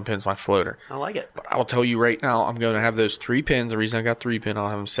 My bottom pin's my floater. I like it. But I will tell you right now, I'm going to have those 3 pins. The reason I got 3 pin, I'll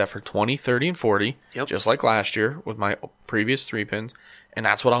have them set for 20, 30, and 40. Yep. Just like last year with my previous 3 pins. And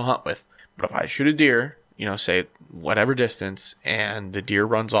that's what I'll hunt with. But if I shoot a deer, you know, say whatever distance, and the deer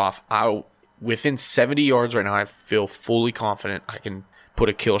runs off, within 70 yards right now, I feel fully confident I can put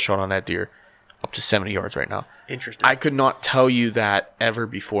a kill shot on that deer up to 70 yards right now. Interesting. I could not tell you that ever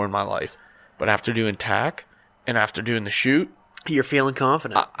before in my life. But after doing tack and after doing the shoot, You're feeling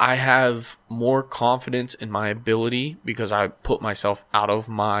confident. I have more confidence in my ability because I put myself out of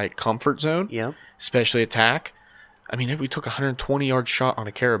my comfort zone, Yep. especially attack. I mean, we took a 120-yard shot on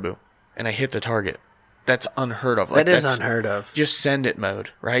a caribou, and I hit the target. That's unheard of. That is unheard of. Just send it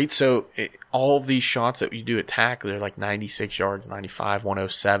mode, right? So all of these shots that you do at tack, they're like 96 yards, 95,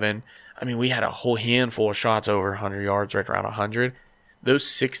 107. I mean, we had a whole handful of shots over 100 yards, right around 100. Those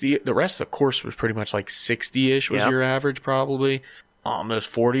 60, the rest of the course was pretty much like 60-ish was your average probably. Those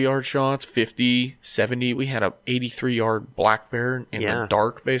 40-yard shots, 50, 70. We had a 83-yard black bear in the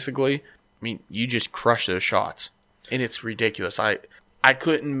dark, basically. I mean, you just crush those shots. And it's ridiculous. I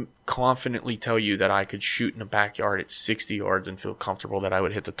couldn't confidently tell you that I could shoot in a backyard at 60 yards and feel comfortable that I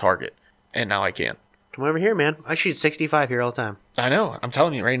would hit the target. And now I can. Come over here, man. I shoot 65 here all the time. I know. I'm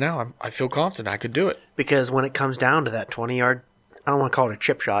telling you right now, I feel confident I could do it. Because when it comes down to that 20-yard, I don't want to call it a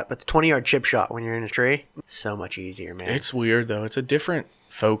chip shot, but the 20-yard chip shot when you're in a tree, so much easier, man. It's weird, though. It's a different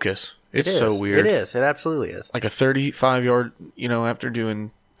focus. It's so weird. It is. It absolutely is. Like a 35-yard, you know, after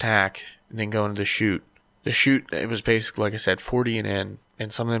doing tack and then going to the shoot. The shoot, it was basically, like I said, 40 and in.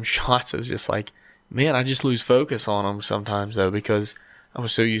 And some of them shots, it was just like, man, I just lose focus on them sometimes, though, because I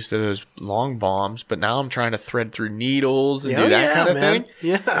was so used to those long bombs. But now I'm trying to thread through needles and do that kind of thing.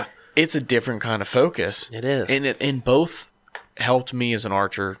 Yeah. It's a different kind of focus. It is. And both helped me as an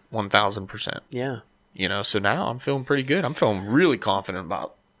archer 1,000%. Yeah. You know, so now I'm feeling pretty good. I'm feeling really confident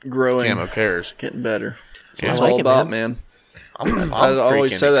about growing, camo cares. getting better. That's Yeah. what it's I like all it, about, man. I'm I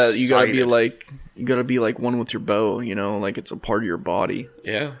always freaking say that you gotta excited. be like one with your bow, you know, like it's a part of your body.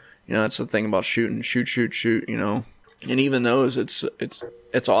 Yeah. You know, that's the thing about shooting. Shoot, you know. And even those,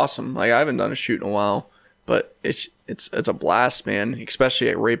 it's awesome. Like I haven't done a shoot in a while, but it's a blast, man.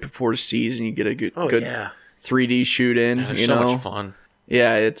 Especially right before the season, you get a good 3D shoot in. Yeah, you so know, much fun.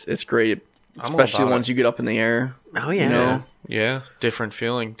 Yeah, it's great. Especially once you get up in the air. Oh, yeah. You know? Yeah. Different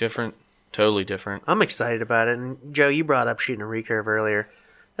feeling. Totally different. I'm excited about it. And Joe, you brought up shooting a recurve earlier.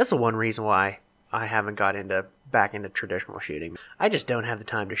 That's the one reason why I haven't got back into traditional shooting. I just don't have the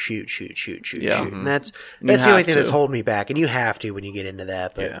time to shoot. Yeah. And that's You the only have thing to. that's holding me back. And you have to when you get into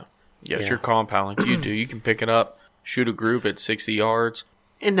that. But Yeah, if you're compound like you do, you can pick it up, shoot a group at 60 yards.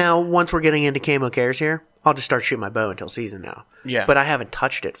 And now, once we're getting into camo cares here, I'll just start shooting my bow until season now. Yeah. But I haven't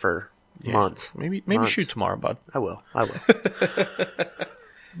touched it for months. Maybe Months. shoot tomorrow, bud. I will.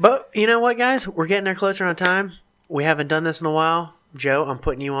 But you know what, guys? We're getting there closer on time. We haven't done this in a while. Joe, I'm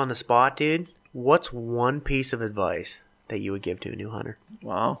putting you on the spot, dude. What's one piece of advice that you would give to a new hunter?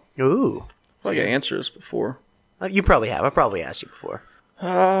 Wow. Ooh. I feel like I answered this before. You probably have. I probably asked you before.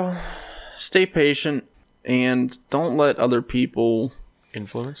 stay patient and don't let other people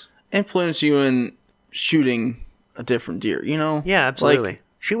Influence you in shooting a different deer, you know? Yeah, absolutely. Like,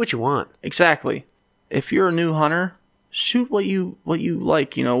 shoot what you want. exactly. If you're a new hunter, shoot what you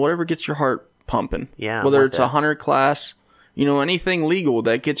like, you know, whatever gets your heart pumping. Yeah, I'm whether with it's that. a hunter class, you know, anything legal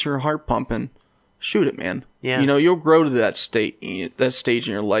that gets your heart pumping, shoot it, man. Yeah. You know, you'll grow to that stage in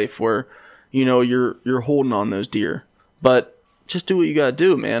your life where, you know, you're holding on those deer. But just do what you gotta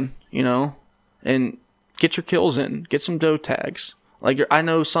do, man, you know? And get your kills in. Get some doe tags. Like, I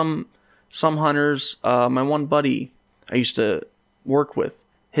know some hunters, my one buddy I used to work with,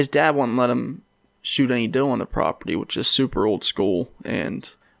 his dad wouldn't let him shoot any doe on the property, which is super old school, and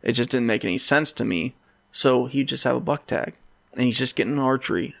it just didn't make any sense to me. So he'd just have a buck tag, and he's just getting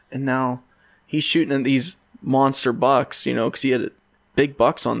archery, and now he's shooting at these monster bucks, you know, because he had big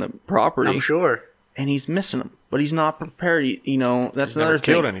bucks on the property. I'm sure. And he's missing them, but he's not prepared. You know, that's He's another never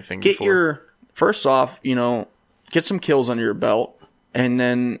thing. killed anything Get before. first off, you know, get some kills under your belt, and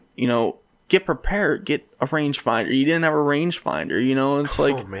then, you know, get prepared. Get a rangefinder. You didn't have a rangefinder, you know. It's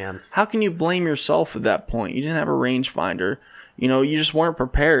like, Oh, man. how can you blame yourself at that point? You didn't have a rangefinder. You know, you just weren't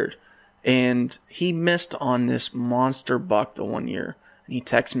prepared. And he missed on this monster buck the one year. And he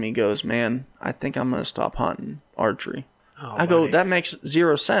texts me, goes, "Man, I think I'm going to stop hunting archery." Oh, I go, buddy. "That makes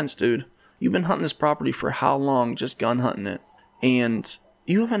zero sense, dude. You've been hunting this property for how long, just gun hunting it? And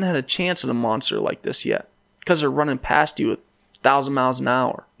you haven't had a chance at a monster like this yet. Because they're running past you at 1,000 miles an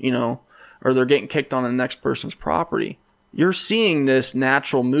hour, you know, or they're getting kicked on the next person's property. You're seeing this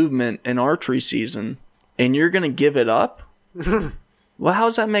natural movement in archery season, and you're going to give it up? Well, how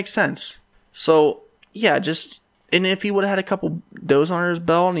does that make sense?" So, yeah, and if he would have had a couple does under his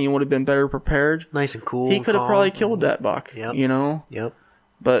belt and he would have been better prepared, Nice and cool. he could have calm. probably killed that buck, Yep. you know? Yep.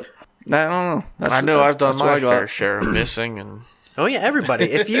 But, I don't know. I know I've done that's what my I got. fair share of missing, and Oh, yeah, everybody.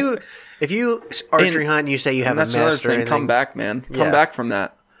 If you archery hunt and you say you And haven't that's another missed or thing. anything, Come back, man. Come Yeah. back from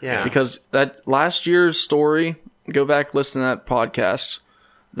that. Yeah. Because that last year's story, go back, listen to that podcast,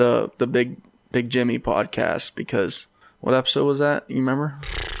 the Big Jimmy podcast, because what episode was that? You remember?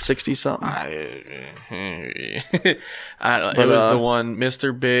 60 something. I don't, it was the one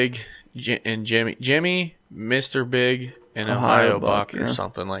Mr. Big and Jimmy, Mr. Big, and Ohio Buck or yeah.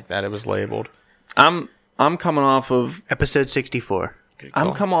 something like that. It was labeled. I'm coming off of episode 64.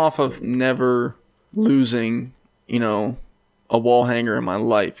 I'm coming off of never losing, you know, a wall hanger in my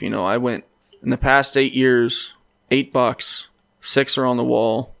life. You know, I went in the past 8 years, 8 bucks, 6 are on the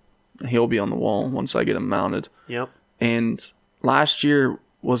wall. He'll be on the wall once I get him mounted. Yep. And last year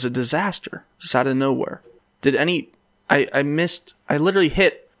was a disaster, just out of nowhere. I literally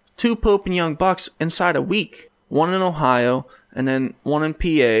hit 2 Pope and Young bucks inside a week. One in Ohio, and then one in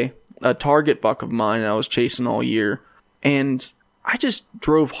PA, a target buck of mine I was chasing all year. And I just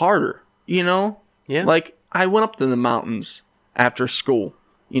drove harder, you know? Yeah. Like, I went up to the mountains after school,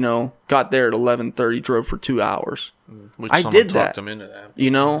 you know, got there at 11:30, drove for 2 hours. Which I someone did talked that. him into that.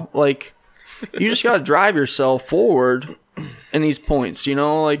 You know, like, you just got to drive yourself forward in these points, you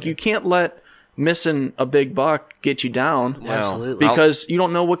know? Like, you can't let missing a big buck get you down. No. Absolutely. Because you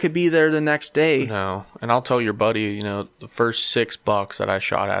don't know what could be there the next day. No, and I'll tell your buddy, you know, the first 6 bucks that I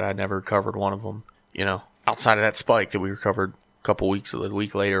shot at, I never recovered one of them. You know, outside of that spike that we recovered a couple weeks, a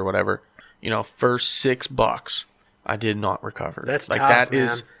week later or whatever. You know, first 6 bucks, I did not recover. That's like tough, man.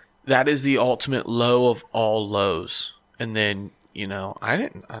 that is the ultimate low of all lows. And then, you know, I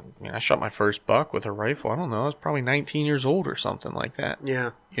shot my first buck with a rifle. I don't know, I was probably 19 years old or something like that.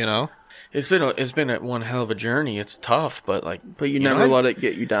 Yeah. You know, it's been one hell of a journey. It's tough, but like, But you know, never let it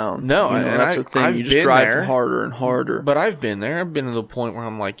get you down. No, you know, and that's the thing. I've You just been drive there. harder and harder. But I've been there. I've been to the point where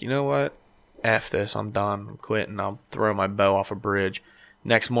I'm like, you know what? F this. I'm done. I'm quitting. I'll throw my bow off a bridge.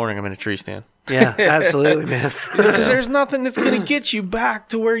 Next morning, I'm in a tree stand. Yeah, absolutely, man. Because there's nothing that's going to get you back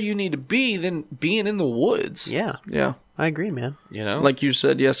to where you need to be than being in the woods. Yeah, Yeah. I agree, man. You know? Like you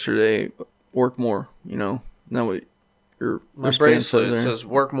said yesterday, work more, you know. Know what your my response bracelet there. says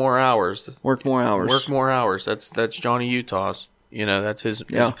work more hours. Work more hours. Work more hours. That's Johnny Utah's. You know, that's his.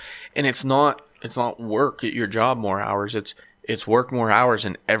 Yeah. And it's not work at your job more hours. It's work more hours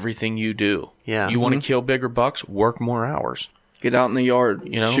in everything you do. Yeah. You want to kill bigger bucks? Work more hours. Get out in the yard.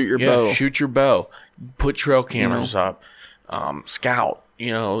 You know, shoot your bow. Shoot your bow. Put trail cameras up. Scout.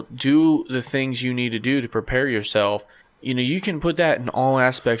 You know, do the things you need to do to prepare yourself. You know, you can put that in all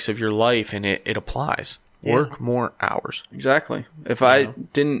aspects of your life, and it applies. Yeah. Work more hours. Exactly. If I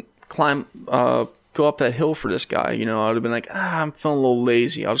didn't climb, go up that hill for this guy, you know, I would have been like, I'm feeling a little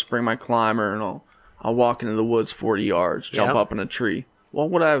lazy. I'll just bring my climber and I'll walk into the woods 40 yards, jump Yep. up in a tree. what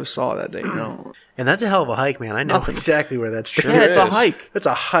would I have saw that day, you know? And that's a hell of a hike, man. I know Nothing. exactly where that's Yeah, it's a hike. It's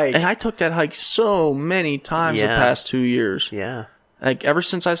a hike. And I took that hike so many times the Yeah. past 2 years. Yeah. Like, ever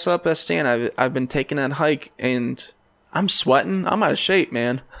since I set up that stand, I've been taking that hike, and I'm sweating. I'm out of shape,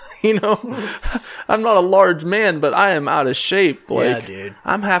 man. You know? I'm not a large man, but I am out of shape. Like, Yeah, dude.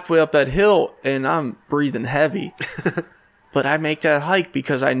 I'm halfway up that hill, and I'm breathing heavy. But I make that hike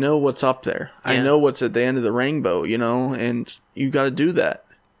because I know what's up there. I Yeah. know what's at the end of the rainbow, you know? And you got to do that.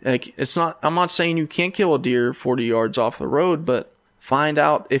 Like, I'm not saying you can't kill a deer 40 yards off the road, but find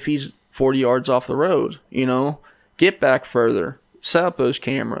out if he's 40 yards off the road, you know? Get back further. Set up those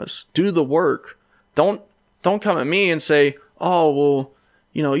cameras. Do the work. Don't come at me and say, "Oh, well,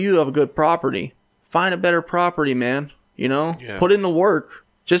 you know, you have a good property." Find a better property, man. You know? Yeah. Put in the work.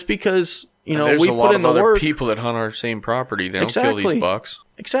 Just because, you know, there's we a put lot in of the other work. people that hunt our same property. They don't kill Exactly. these bucks.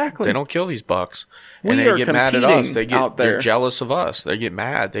 Exactly. They don't kill these bucks. We And they are get mad at us. competing They out there. they're jealous of us. They get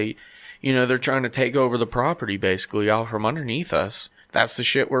mad. They're trying to take over the property basically out from underneath us. That's the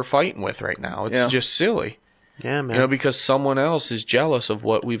shit we're fighting with right now. It's Yeah. just silly. Yeah, man. You know, because someone else is jealous of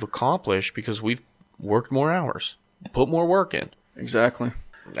what we've accomplished because we've worked more hours, put more work in. Exactly.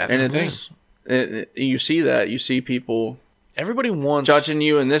 That's And the thing. you see that. You see people Everybody wants judging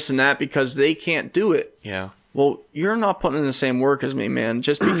you and this and that because they can't do it. Yeah. Well, you're not putting in the same work as me, man.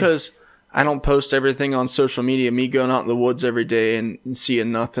 Just because I don't post everything on social media, me going out in the woods every day and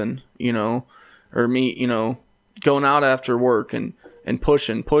seeing nothing, you know, or me, you know, going out after work and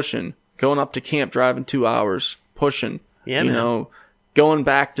pushing, going up to camp, driving 2 hours, pushing, Yeah, you man. know, going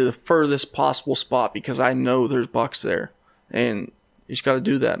back to the furthest possible spot because I know there's bucks there. And you just got to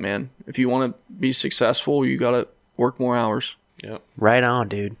do that, man. If you want to be successful, you got to work more hours. Yep. Right on,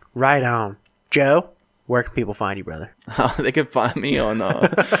 dude. Right on. Joe, where can people find you, brother? They can find me on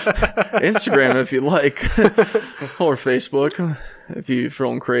Instagram if you like, or Facebook if you're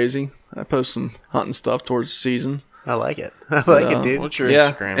feeling crazy. I post some hunting stuff towards the season. I like it. I like it, dude. What's your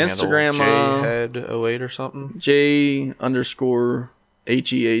Yeah, Instagram Instagram, handle? Jhead08 or something?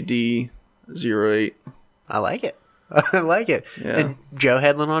 J_HEAD08. I like it. I like it. Yeah. And Joe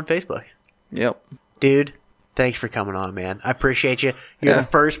Hedland on Facebook. Yep. Dude, thanks for coming on, man. I appreciate you. You're Yeah. the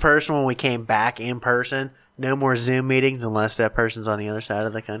first person when we came back in person. No more Zoom meetings unless that person's on the other side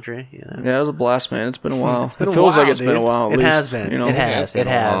of the country. You know? Yeah, it was a blast, man. It's been a while. Been It a feels while, like it's been a dude. while. At It least, has been. You know? It has. been It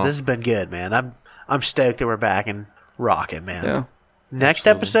a has. while. This has been good, man. I'm stoked that we're back and rocking, man. Yeah. Next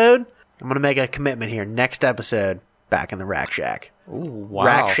episode, I'm gonna make a commitment here. Next episode, back in the Rack Shack. Ooh, wow.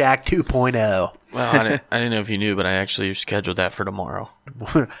 Rack Shack 2.0. Well, I didn't know if you knew, but I actually scheduled that for tomorrow.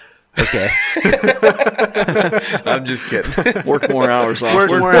 Okay. I'm just kidding. Work more hours. Work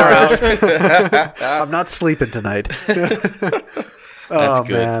Austin. more hours. I'm not sleeping tonight. That's Oh,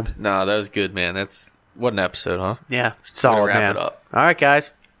 good. man. No, that was good, man. What an episode, huh? Yeah, solid, wrap man. it up. All right,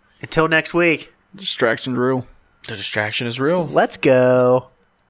 guys. Until next week, Distraction's real. The distraction is real. let's go.